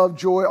 love,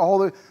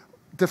 joy,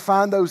 to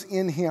find those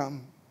in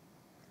Him.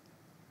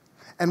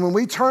 And when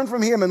we turn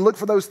from Him and look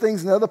for those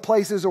things in other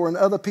places or in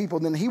other people,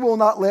 then He will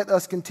not let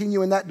us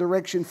continue in that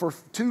direction for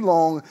too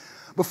long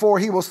before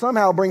He will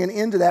somehow bring an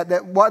end to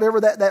that whatever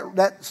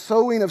that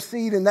sowing of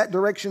seed in that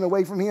direction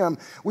away from Him,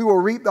 we will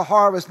reap the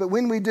harvest. But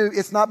when we do,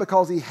 it's not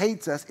because He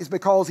hates us, it's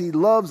because He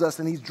loves us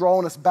and He's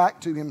drawn us back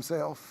to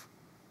Himself.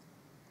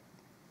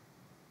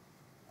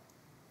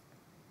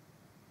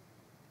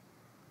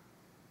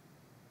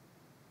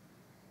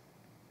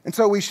 And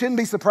so we shouldn't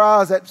be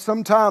surprised that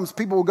sometimes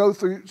people will go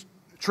through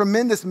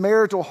tremendous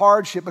marital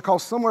hardship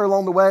because somewhere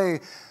along the way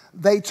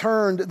they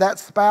turned that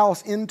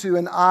spouse into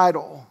an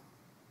idol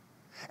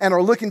and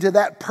are looking to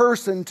that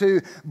person to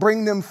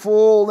bring them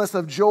fullness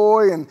of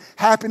joy and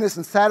happiness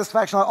and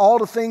satisfaction, all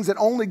the things that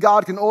only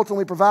God can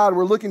ultimately provide,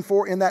 we're looking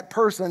for in that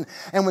person.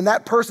 And when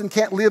that person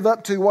can't live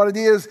up to what it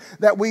is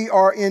that we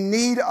are in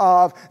need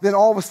of, then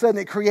all of a sudden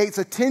it creates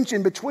a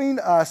tension between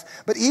us.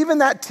 But even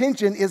that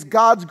tension is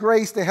God's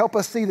grace to help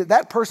us see that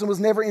that person was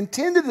never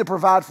intended to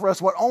provide for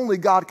us what only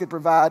God could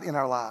provide in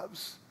our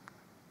lives.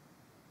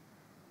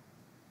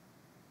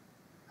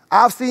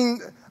 I've seen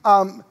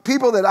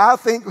people that I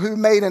think who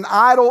made an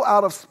idol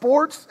out of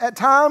sports at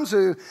times,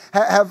 who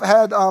have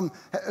had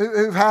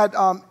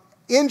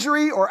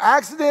injury or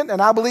accident,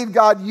 and I believe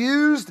God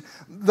used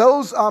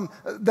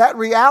that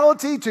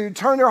reality to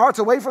turn their hearts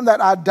away from that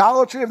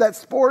idolatry of that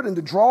sport and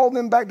to draw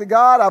them back to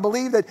God. I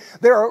believe that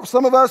there are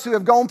some of us who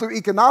have gone through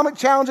economic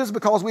challenges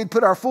because we'd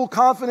put our full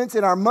confidence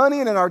in our money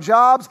and in our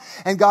jobs,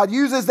 and God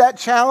uses that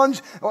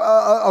challenge,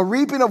 a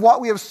reaping of what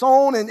we have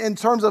sown in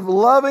terms of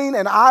loving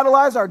and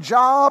idolize our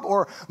job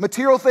or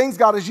material things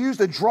God has used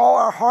to draw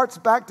our hearts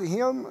back to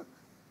Him.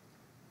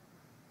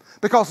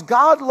 Because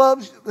God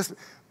loves, listen,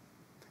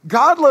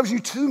 God loves you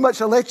too much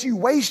to let you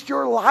waste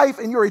your life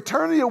and your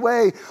eternity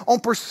away on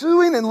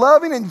pursuing and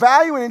loving and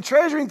valuing and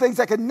treasuring things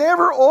that could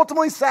never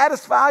ultimately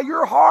satisfy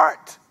your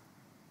heart.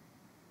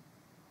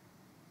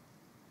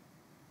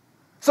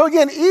 So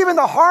again, even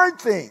the hard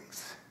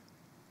things,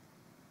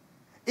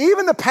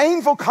 even the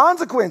painful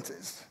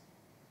consequences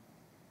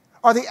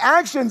are the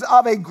actions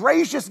of a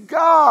gracious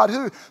God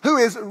who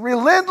is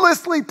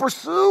relentlessly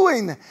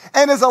pursuing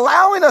and is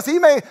allowing us, He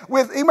may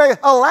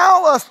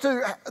allow us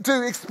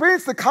to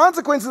experience the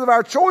consequences of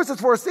our choices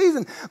for a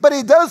season, but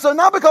He does so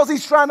not because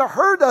He's trying to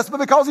hurt us, but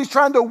because He's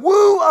trying to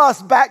woo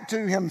us back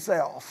to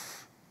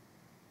Himself.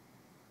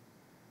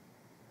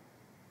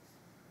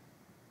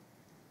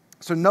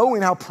 So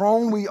knowing how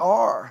prone we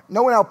are,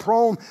 knowing how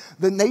prone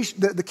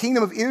the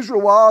kingdom of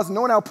Israel was,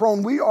 knowing how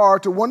prone we are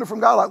to wander from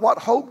God, like what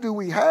hope do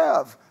we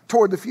have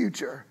toward the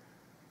future?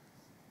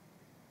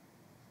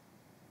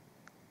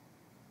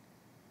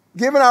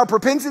 Given our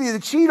propensity to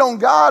cheat on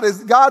God,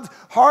 is God's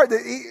heart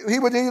that He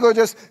would either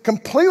just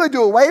completely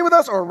do away with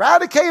us or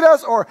eradicate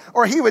us, or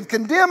He would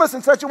condemn us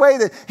in such a way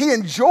that He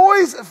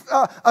enjoys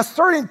a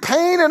certain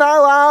pain in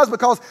our lives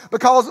because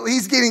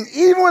He's getting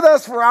even with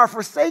us for our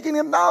forsaking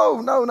Him?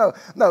 No.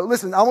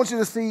 Listen, I want you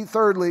to see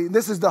thirdly,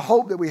 this is the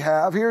hope that we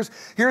have. Here's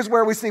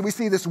where we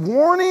see this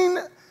warning,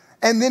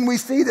 and then we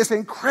see this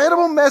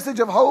incredible message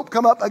of hope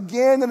come up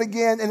again and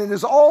again, and it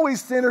is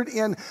always centered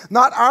in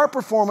not our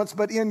performance,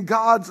 but in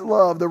God's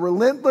love, the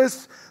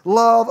relentless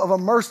love of a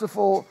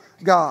merciful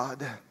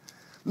God.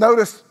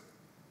 Notice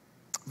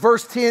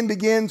verse 10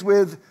 begins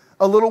with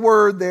a little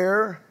word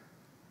there,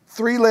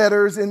 3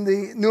 letters in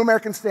the New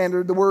American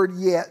Standard, the word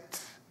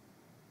yet.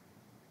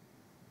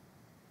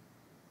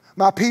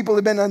 My people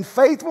have been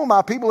unfaithful.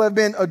 My people have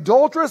been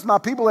adulterous. My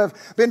people have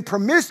been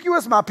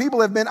promiscuous. My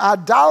people have been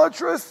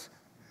idolatrous.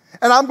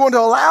 And I'm going to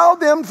allow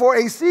them for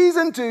a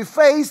season to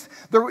face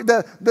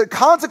the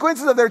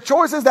consequences of their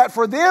choices that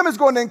for them is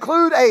going to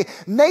include a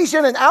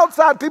nation and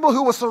outside people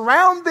who will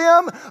surround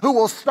them, who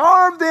will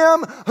starve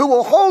them, who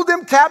will hold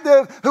them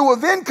captive, who will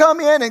then come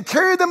in and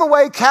carry them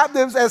away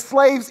captives as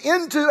slaves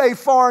into a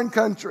foreign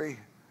country.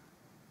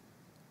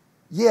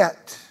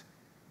 Yet,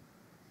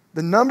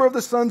 the number of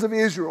the sons of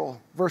Israel,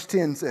 verse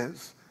 10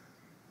 says,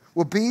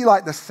 will be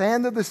like the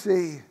sand of the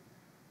sea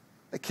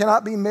that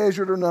cannot be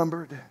measured or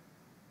numbered.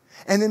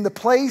 And in the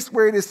place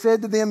where it is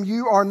said to them,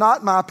 you are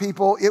not my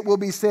people, it will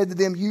be said to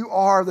them, you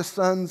are the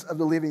sons of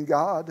the living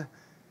God.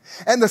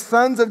 And the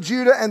sons of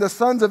Judah and the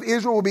sons of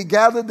Israel will be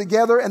gathered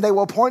together, and they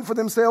will appoint for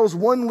themselves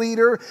one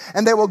leader,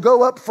 and they will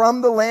go up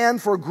from the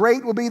land, for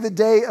great will be the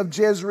day of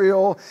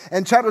Jezreel.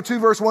 And chapter 2,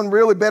 verse 1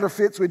 really better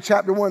fits with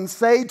chapter 1.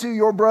 Say to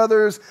your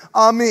brothers,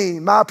 Ami,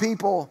 my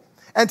people,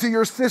 and to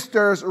your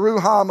sisters,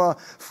 Ruhama,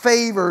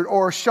 favored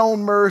or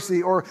shown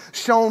mercy or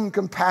shown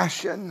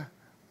compassion.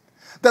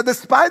 That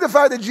despite the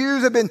fact that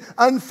Jews have been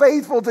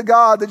unfaithful to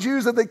God, the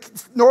Jews of the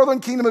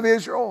northern kingdom of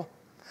Israel,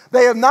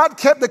 they have not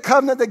kept the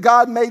covenant that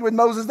God made with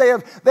Moses. They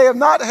have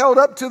not held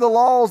up to the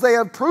laws. They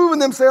have proven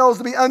themselves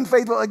to be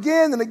unfaithful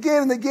again and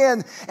again and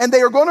again. And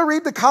they are going to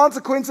reap the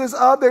consequences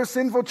of their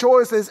sinful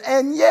choices.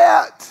 And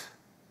yet,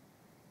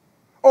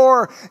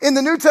 or in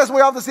the New Testament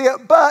we often see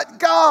it, but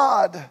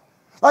God.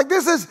 Like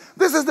this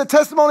is the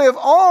testimony of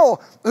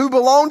all who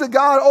belong to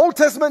God, Old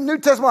Testament, New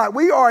Testament. Like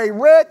we are a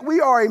wreck, we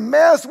are a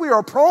mess, we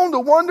are prone to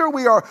wonder,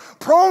 we are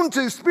prone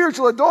to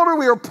spiritual adultery,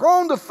 we are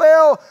prone to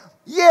fail,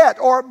 yet,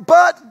 or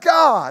but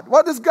God.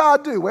 What does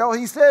God do? Well,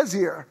 He says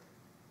here,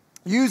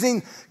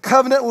 using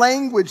covenant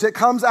language that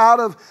comes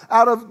out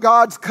of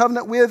God's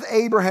covenant with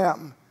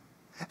Abraham.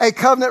 A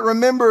covenant,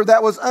 remember,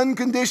 that was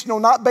unconditional,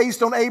 not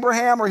based on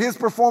Abraham or his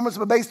performance,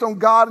 but based on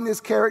God and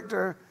His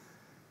character.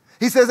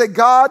 He says that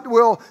God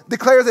will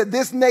declare that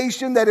this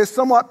nation that is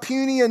somewhat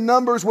puny in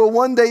numbers will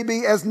one day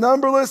be as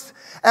numberless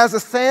as the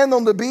sand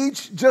on the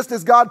beach, just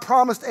as God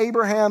promised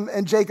Abraham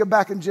and Jacob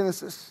back in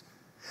Genesis.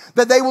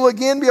 That they will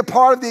again be a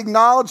part of the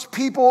acknowledged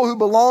people who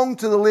belong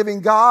to the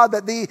living God.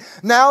 That the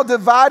now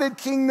divided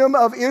kingdom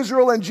of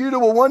Israel and Judah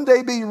will one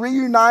day be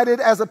reunited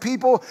as a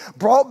people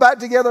brought back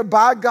together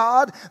by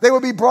God. They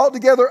will be brought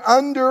together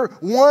under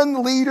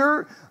one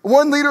leader.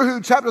 One leader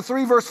who chapter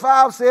 3 verse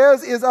 5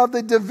 says is of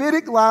the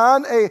Davidic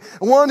line,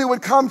 one who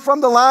would come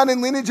from the line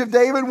and lineage of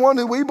David, one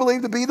who we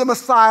believe to be the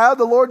Messiah,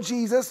 the Lord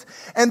Jesus.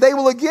 And they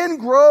will again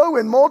grow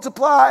and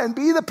multiply and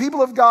be the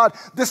people of God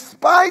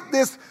despite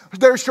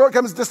their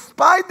shortcomings,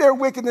 despite their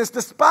wickedness,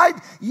 despite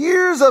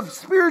years of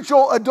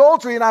spiritual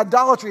adultery and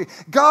idolatry.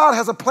 God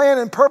has a plan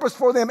and purpose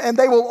for them, and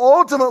they will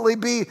ultimately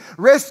be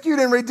rescued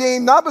and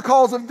redeemed, not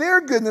because of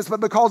their goodness, but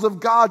because of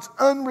God's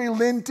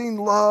unrelenting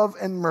love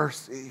and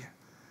mercy.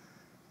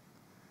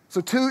 So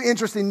 2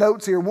 interesting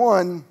notes here.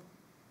 One,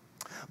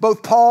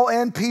 both Paul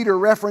and Peter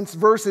reference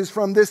verses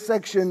from this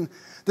section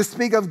to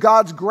speak of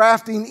God's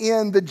grafting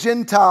in the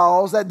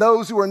Gentiles, that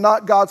those who are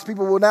not God's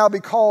people will now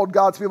be called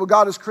God's people.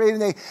 God is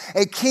creating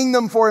a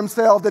kingdom for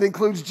himself that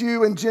includes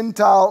Jew and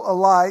Gentile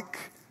alike.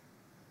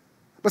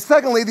 But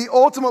secondly, the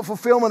ultimate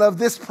fulfillment of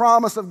this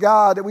promise of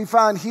God that we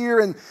find here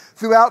and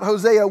throughout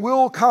Hosea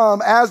will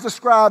come as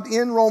described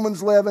in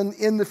Romans 11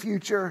 in the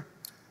future.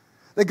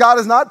 That God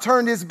has not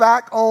turned his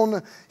back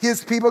on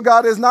his people.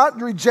 God has not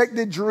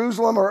rejected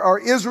Jerusalem or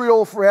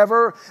Israel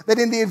forever. That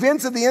in the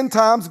events of the end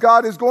times,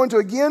 God is going to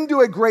again do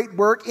a great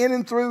work in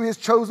and through his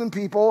chosen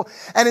people.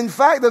 And in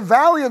fact, the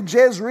valley of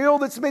Jezreel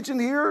that's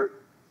mentioned here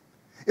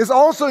is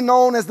also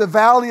known as the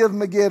valley of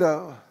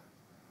Megiddo,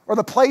 or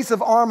the place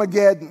of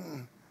Armageddon.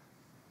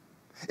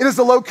 It is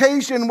the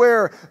location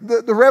where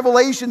the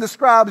Revelation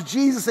describes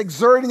Jesus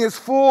exerting his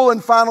full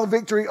and final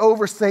victory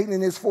over Satan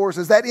and his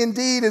forces. That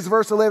indeed, as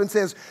verse 11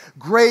 says,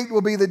 great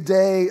will be the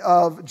day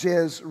of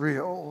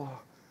Jezreel.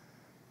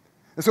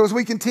 And so as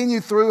we continue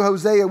through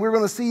Hosea, we're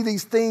going to see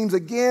these themes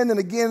again and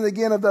again and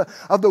again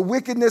of the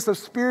wickedness of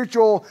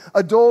spiritual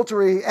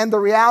adultery and the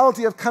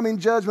reality of coming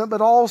judgment, but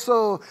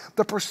also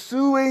the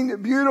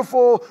pursuing,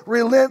 beautiful,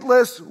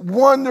 relentless,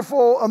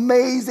 wonderful,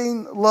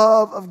 amazing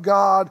love of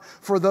God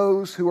for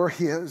those who are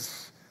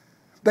his.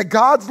 That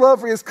God's love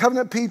for his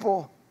covenant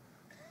people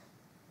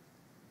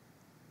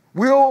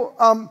will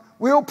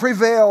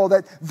prevail,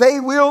 that they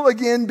will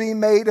again be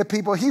made a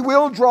people. He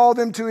will draw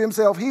them to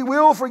himself. He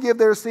will forgive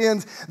their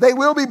sins. They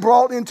will be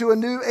brought into a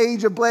new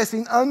age of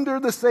blessing under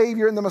the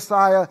Savior and the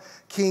Messiah,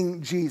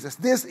 King Jesus.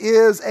 This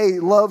is a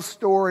love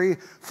story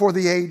for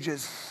the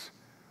ages.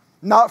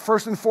 Not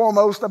first and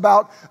foremost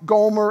about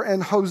Gomer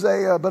and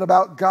Hosea, but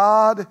about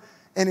God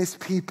and his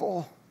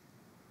people.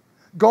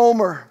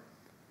 Gomer,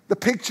 the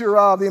picture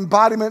of, the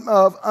embodiment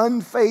of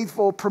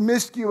unfaithful,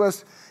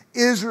 promiscuous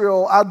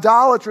Israel,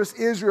 idolatrous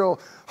Israel.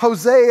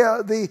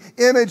 Hosea, the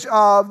image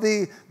of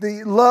the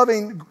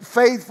loving,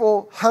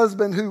 faithful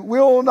husband who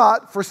will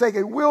not forsake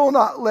it, will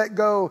not let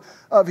go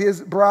of his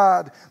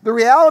bride. The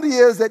reality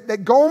is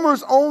that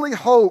Gomer's only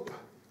hope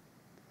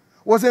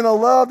was in a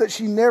love that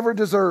she never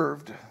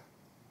deserved,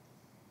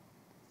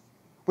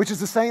 which is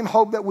the same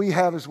hope that we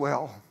have as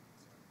well.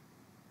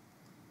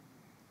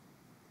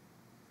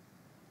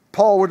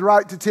 Paul would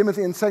write to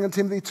Timothy in 2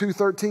 Timothy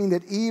 2:13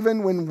 that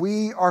even when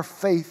we are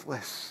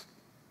faithless,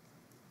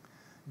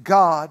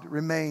 God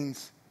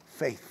remains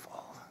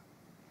faithful.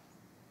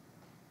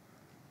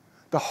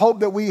 The hope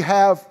that we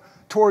have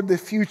toward the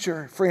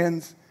future,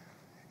 friends,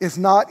 is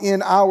not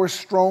in our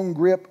strong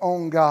grip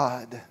on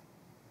God,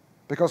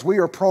 because we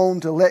are prone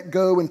to let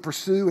go and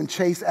pursue and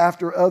chase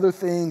after other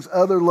things,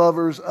 other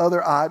lovers,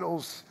 other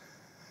idols.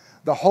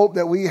 The hope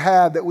that we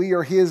have, that we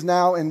are his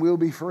now and will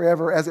be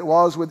forever, as it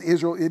was with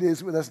Israel, it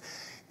is with us,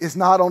 is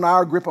not on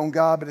our grip on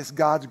God, but it's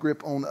God's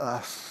grip on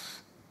us.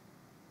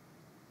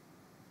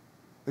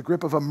 The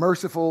grip of a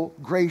merciful,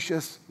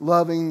 gracious,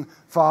 loving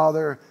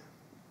Father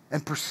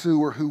and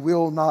pursuer who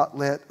will not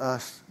let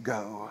us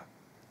go.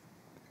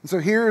 And so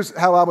here's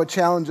how I would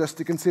challenge us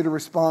to consider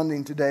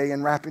responding today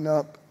and wrapping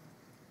up.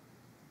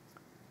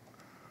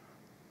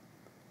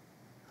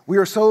 We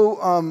are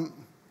so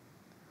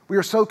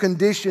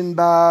conditioned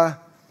by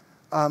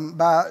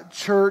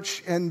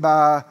church and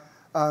by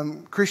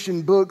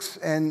Christian books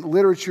and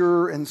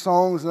literature and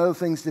songs and other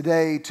things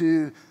today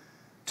to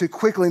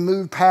quickly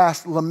move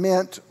past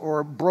lament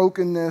or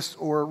brokenness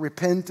or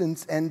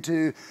repentance, and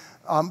to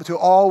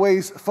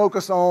always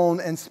focus on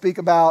and speak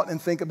about and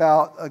think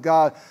about a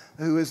God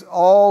who is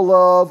all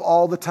love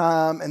all the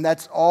time, and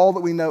that's all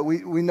that we know.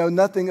 We know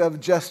nothing of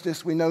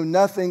justice. We know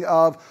nothing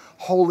of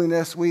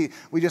holiness. We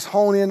just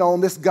hone in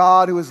on this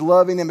God who is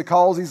loving, and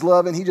because he's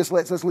loving, he just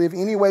lets us live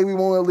any way we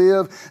want to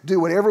live,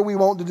 do whatever we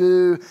want to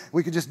do.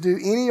 We could just do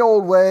any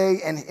old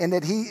way, and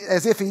that he,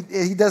 as if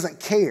he doesn't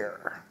care.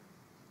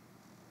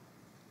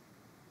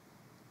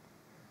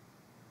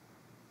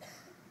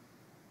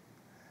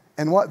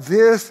 And what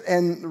this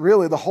and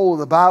really the whole of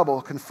the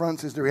Bible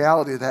confronts is the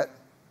reality that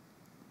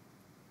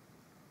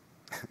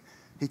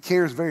he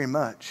cares very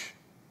much.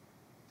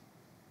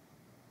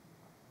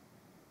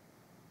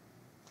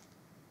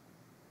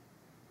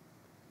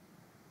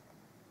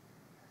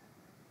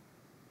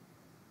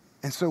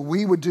 And so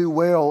we would do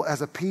well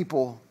as a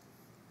people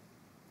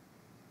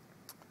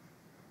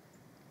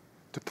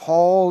to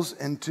pause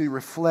and to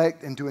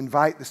reflect and to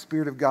invite the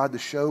Spirit of God to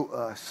show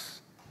us,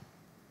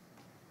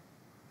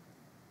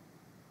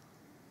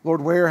 Lord,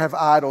 where have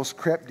idols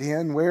crept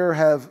in? Where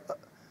have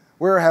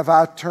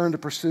I turned to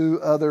pursue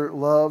other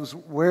loves?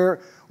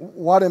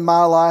 What in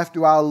my life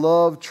do I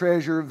love,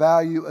 treasure,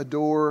 value,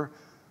 adore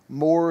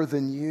more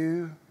than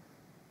you?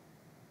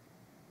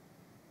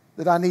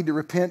 That I need to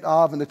repent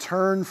of and to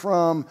turn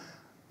from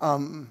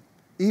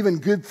even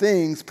good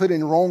things put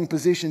in wrong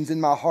positions in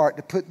my heart,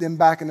 to put them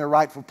back in their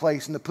rightful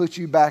place and to put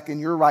you back in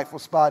your rightful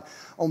spot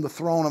on the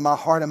throne of my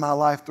heart and my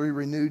life through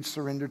renewed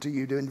surrender to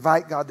you. To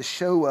invite God to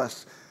show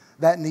us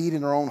that need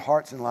in our own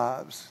hearts and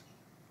lives.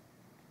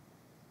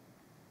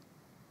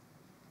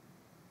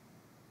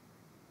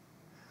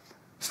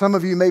 Some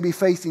of you may be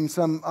facing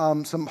some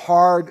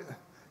hard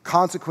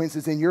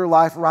consequences in your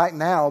life right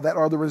now that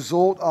are the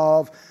result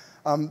of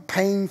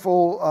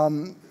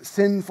painful,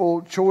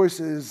 sinful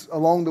choices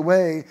along the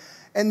way.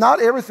 And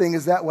not everything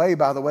is that way,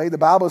 by the way. The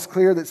Bible is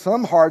clear that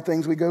some hard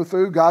things we go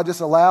through, God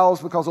just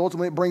allows because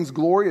ultimately it brings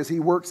glory as He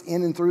works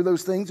in and through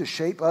those things to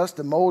shape us,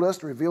 to mold us,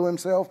 to reveal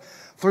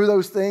Himself through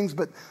those things.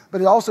 But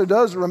it also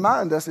does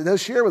remind us, it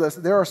does share with us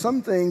that there are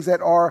some things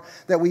that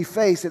we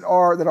face that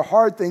are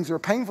hard things, that are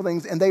painful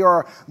things, and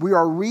we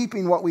are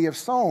reaping what we have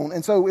sown.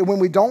 And so when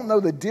we don't know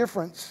the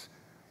difference,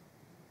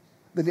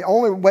 then the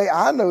only way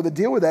I know to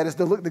deal with that is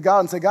to look to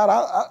God and say, God,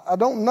 I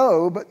don't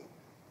know, but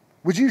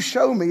would you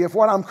show me if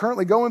what I'm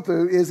currently going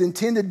through is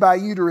intended by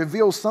you to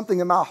reveal something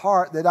in my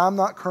heart that I'm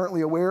not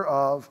currently aware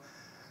of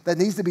that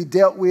needs to be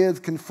dealt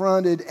with,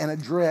 confronted, and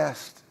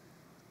addressed?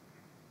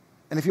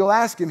 And if you'll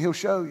ask Him, He'll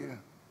show you.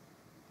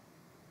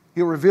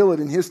 He'll reveal it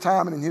in His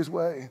time and in His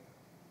way.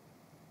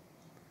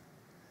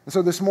 And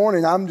so this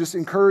morning, I'm just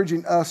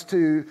encouraging us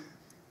to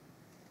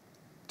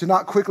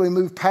not quickly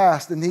move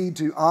past the need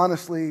to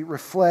honestly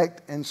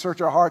reflect and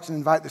search our hearts and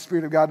invite the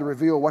Spirit of God to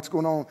reveal what's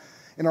going on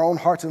in our own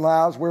hearts and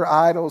lives, where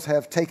idols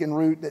have taken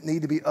root that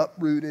need to be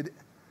uprooted,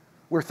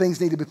 where things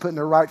need to be put in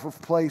their rightful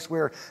place,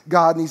 where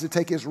God needs to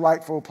take His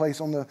rightful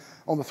place on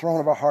the throne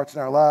of our hearts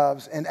and our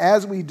lives. And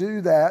as we do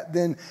that,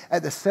 then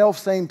at the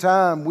same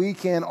time,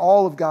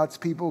 all of God's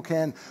people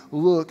can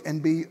look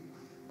and be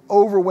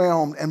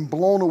overwhelmed and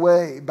blown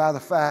away by the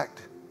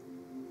fact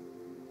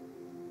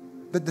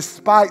that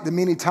despite the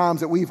many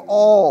times that we've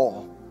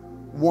all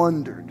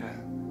wondered,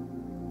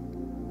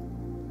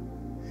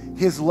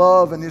 His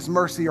love and His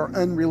mercy are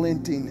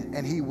unrelenting,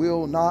 and He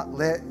will not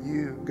let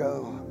you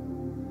go.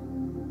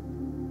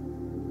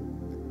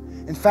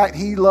 In fact,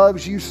 He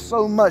loves you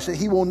so much that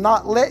He will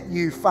not let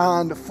you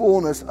find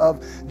fullness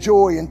of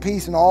joy and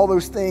peace and all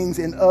those things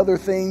in other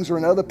things or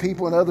in other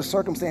people and other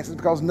circumstances,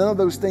 because none of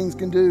those things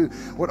can do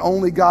what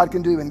only God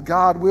can do. And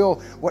God will,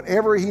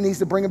 whatever He needs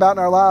to bring about in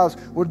our lives,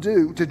 will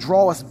do to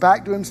draw us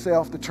back to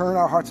Himself, to turn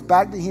our hearts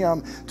back to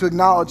Him, to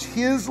acknowledge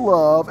His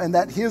love, and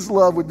that His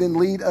love would then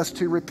lead us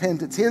to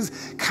repentance.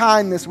 His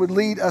kindness would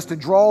lead us to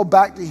draw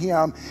back to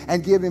Him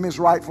and give Him His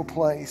rightful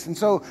place. And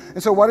so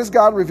what is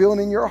God revealing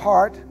in your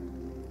heart?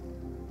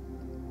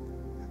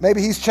 Maybe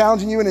He's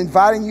challenging you and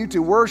inviting you to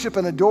worship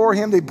and adore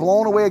Him, to be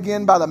blown away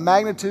again by the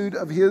magnitude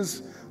of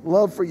His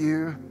love for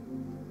you.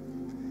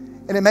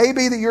 And it may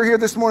be that you're here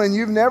this morning and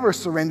you've never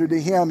surrendered to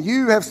Him.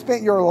 You have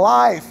spent your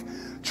life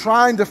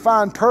trying to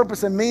find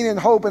purpose and meaning and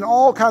hope and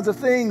all kinds of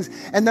things.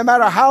 And no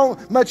matter how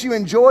much you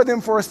enjoy them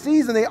for a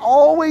season, they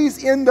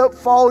always end up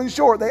falling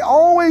short. They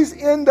always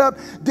end up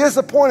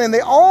disappointing.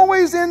 They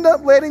always end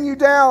up letting you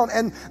down.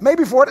 And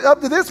maybe up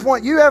to this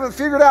point, you haven't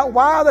figured out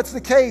why that's the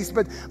case,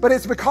 but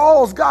it's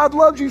because God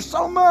loves you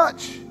so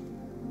much.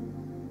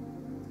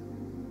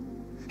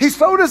 He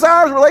so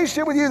desires a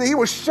relationship with you that He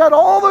will shut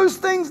all those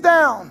things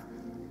down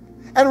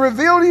and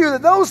reveal to you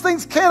that those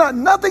things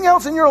nothing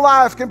else in your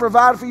life can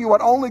provide for you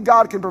what only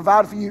God can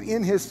provide for you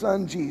in His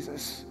Son,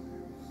 Jesus.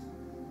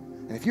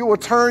 And if you will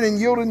turn in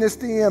yieldedness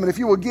to Him, and if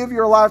you will give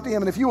your life to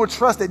Him, and if you will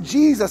trust that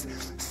Jesus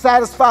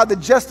satisfied the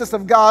justice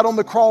of God on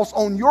the cross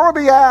on your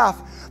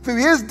behalf, through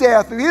His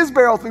death, through His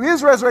burial, through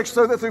His resurrection,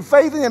 so that through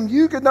faith in Him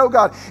you could know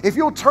God. If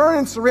you'll turn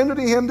and surrender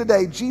to Him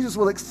today, Jesus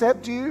will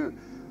accept you.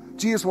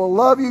 Jesus will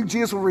love you,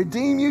 Jesus will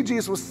redeem you,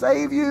 Jesus will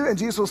save you, and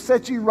Jesus will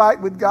set you right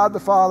with God the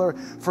Father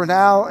for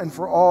now and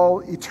for all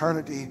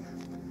eternity.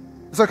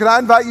 So can I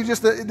invite you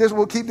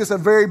we'll keep this a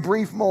very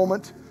brief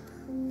moment,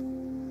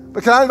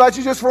 but can I invite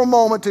you just for a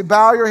moment to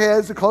bow your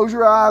heads, to close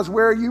your eyes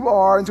where you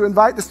are, and to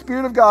invite the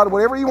Spirit of God,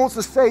 whatever He wants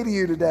to say to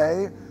you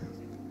today,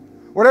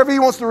 whatever He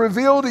wants to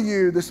reveal to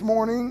you this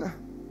morning,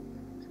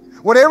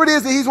 whatever it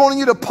is that He's wanting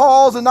you to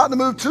pause and not to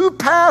move too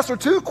fast or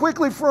too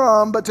quickly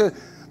from, but to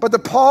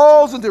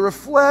pause and to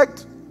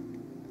reflect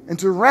and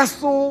to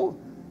wrestle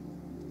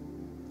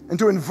and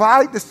to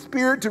invite the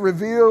Spirit to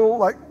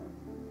reveal,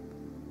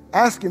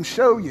 ask Him,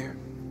 show you.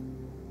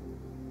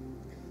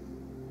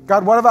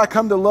 God, what have I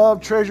come to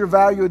love, treasure,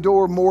 value,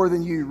 adore more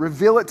than you?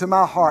 Reveal it to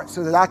my heart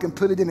so that I can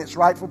put it in its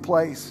rightful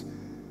place.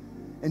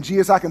 And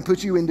Jesus, I can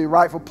put you in the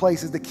rightful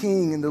place as the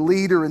King and the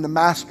leader and the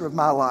master of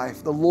my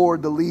life, the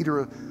Lord, the leader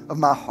of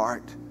my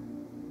heart.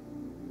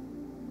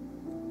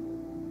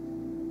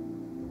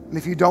 And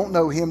if you don't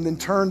know Him, then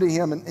turn to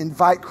Him and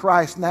invite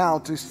Christ now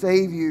to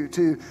save you,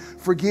 to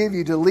forgive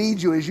you, to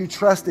lead you as you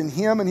trust in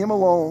Him and Him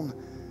alone,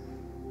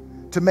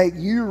 to make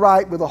you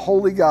right with a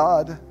holy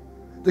God,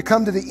 to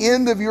come to the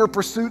end of your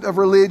pursuit of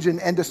religion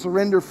and to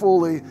surrender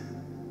fully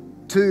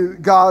to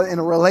God in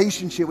a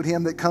relationship with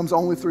Him that comes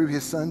only through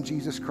His Son,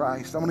 Jesus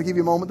Christ. I'm going to give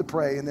you a moment to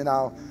pray, and then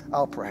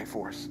I'll pray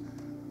for us.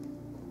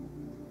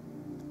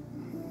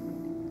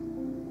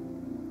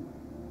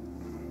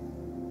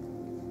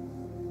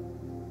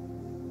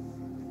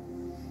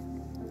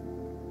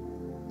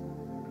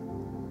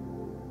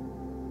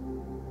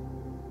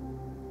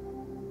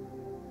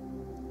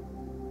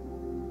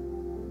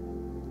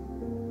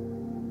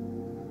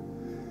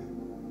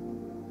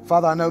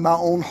 Father, I know my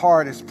own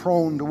heart is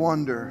prone to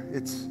wonder.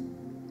 It's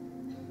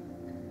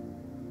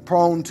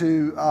prone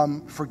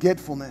to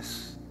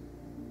forgetfulness,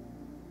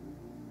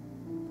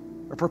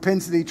 a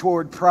propensity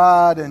toward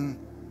pride and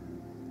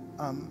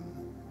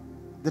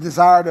the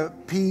desire to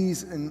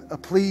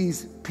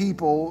please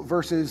people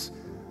versus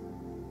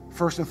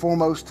first and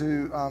foremost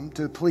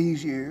to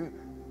please you.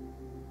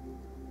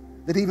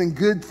 That even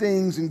good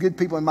things and good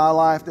people in my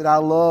life that I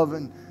love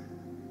and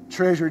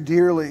treasure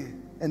dearly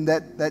and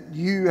that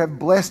you have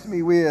blessed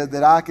me with,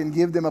 that I can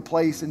give them a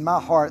place in my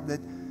heart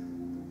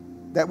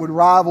that would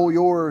rival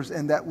yours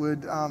and that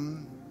would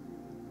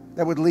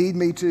lead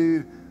me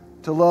to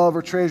love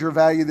or treasure or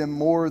value them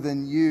more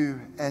than you.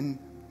 And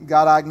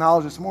God, I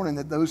acknowledge this morning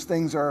that those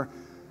things are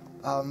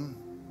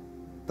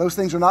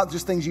not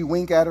just things you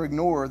wink at or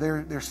ignore.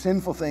 They're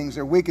sinful things,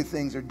 they're wicked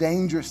things, they're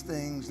dangerous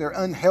things, they're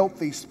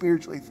unhealthy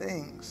spiritually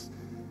things.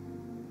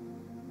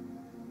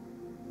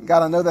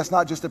 God, I know that's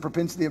not just a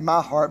propensity of my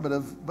heart,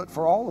 but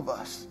for all of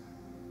us.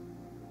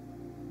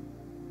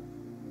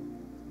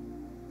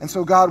 And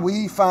so, God,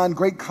 we find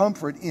great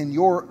comfort in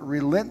your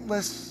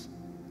relentless,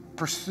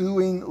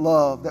 pursuing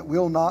love that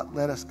will not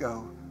let us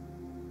go.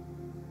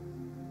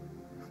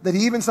 That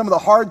even some of the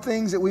hard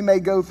things that we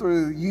may go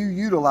through, you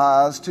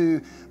utilize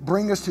to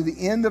bring us to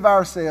the end of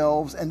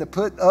ourselves and to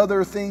put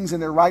other things in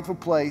their rightful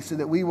place so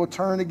that we will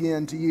turn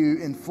again to you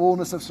in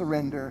fullness of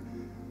surrender.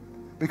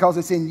 Because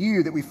it's in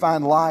you that we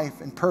find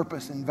life and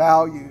purpose and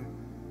value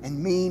and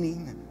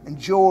meaning and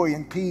joy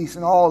and peace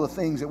and all the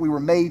things that we were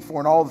made for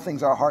and all the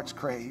things our hearts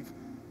crave.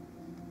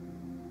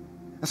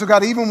 And so,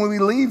 God, even when we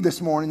leave this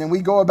morning and we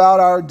go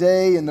about our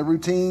day and the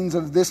routines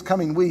of this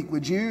coming week,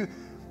 would you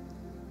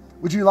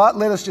not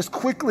let us just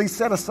quickly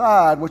set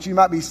aside what you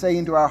might be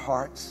saying to our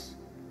hearts?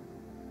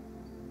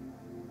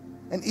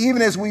 And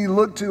even as we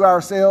look to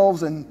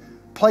ourselves and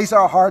place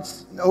our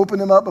hearts and open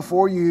them up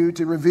before you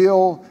to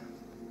reveal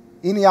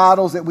any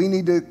idols that we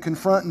need to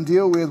confront and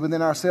deal with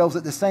within ourselves,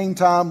 at the same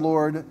time,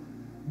 Lord,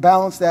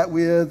 balance that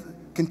with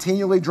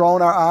continually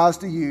drawing our eyes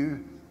to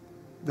you,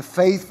 the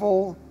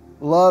faithful,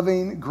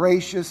 loving,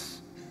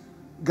 gracious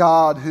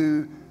God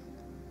who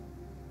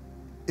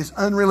is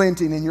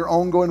unrelenting in your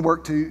ongoing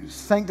work to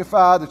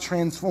sanctify, to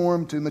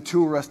transform, to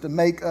mature us, to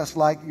make us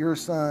like your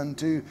Son,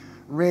 to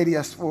ready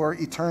us for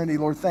eternity.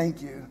 Lord,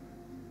 thank you.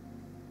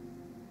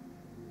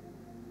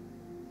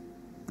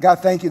 God,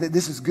 thank you that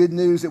this is good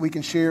news that we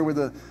can share with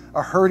a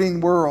hurting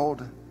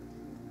world,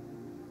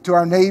 to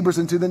our neighbors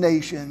and to the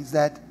nations,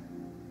 that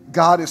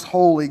God is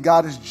holy,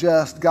 God is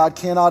just, God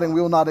cannot and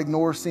will not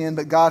ignore sin,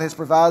 but God has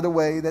provided a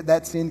way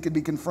that sin could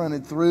be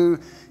confronted through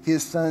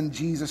his Son,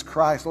 Jesus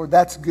Christ. Lord,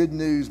 that's good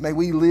news. May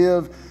we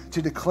live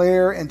to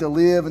declare and to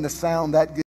live and to sound that good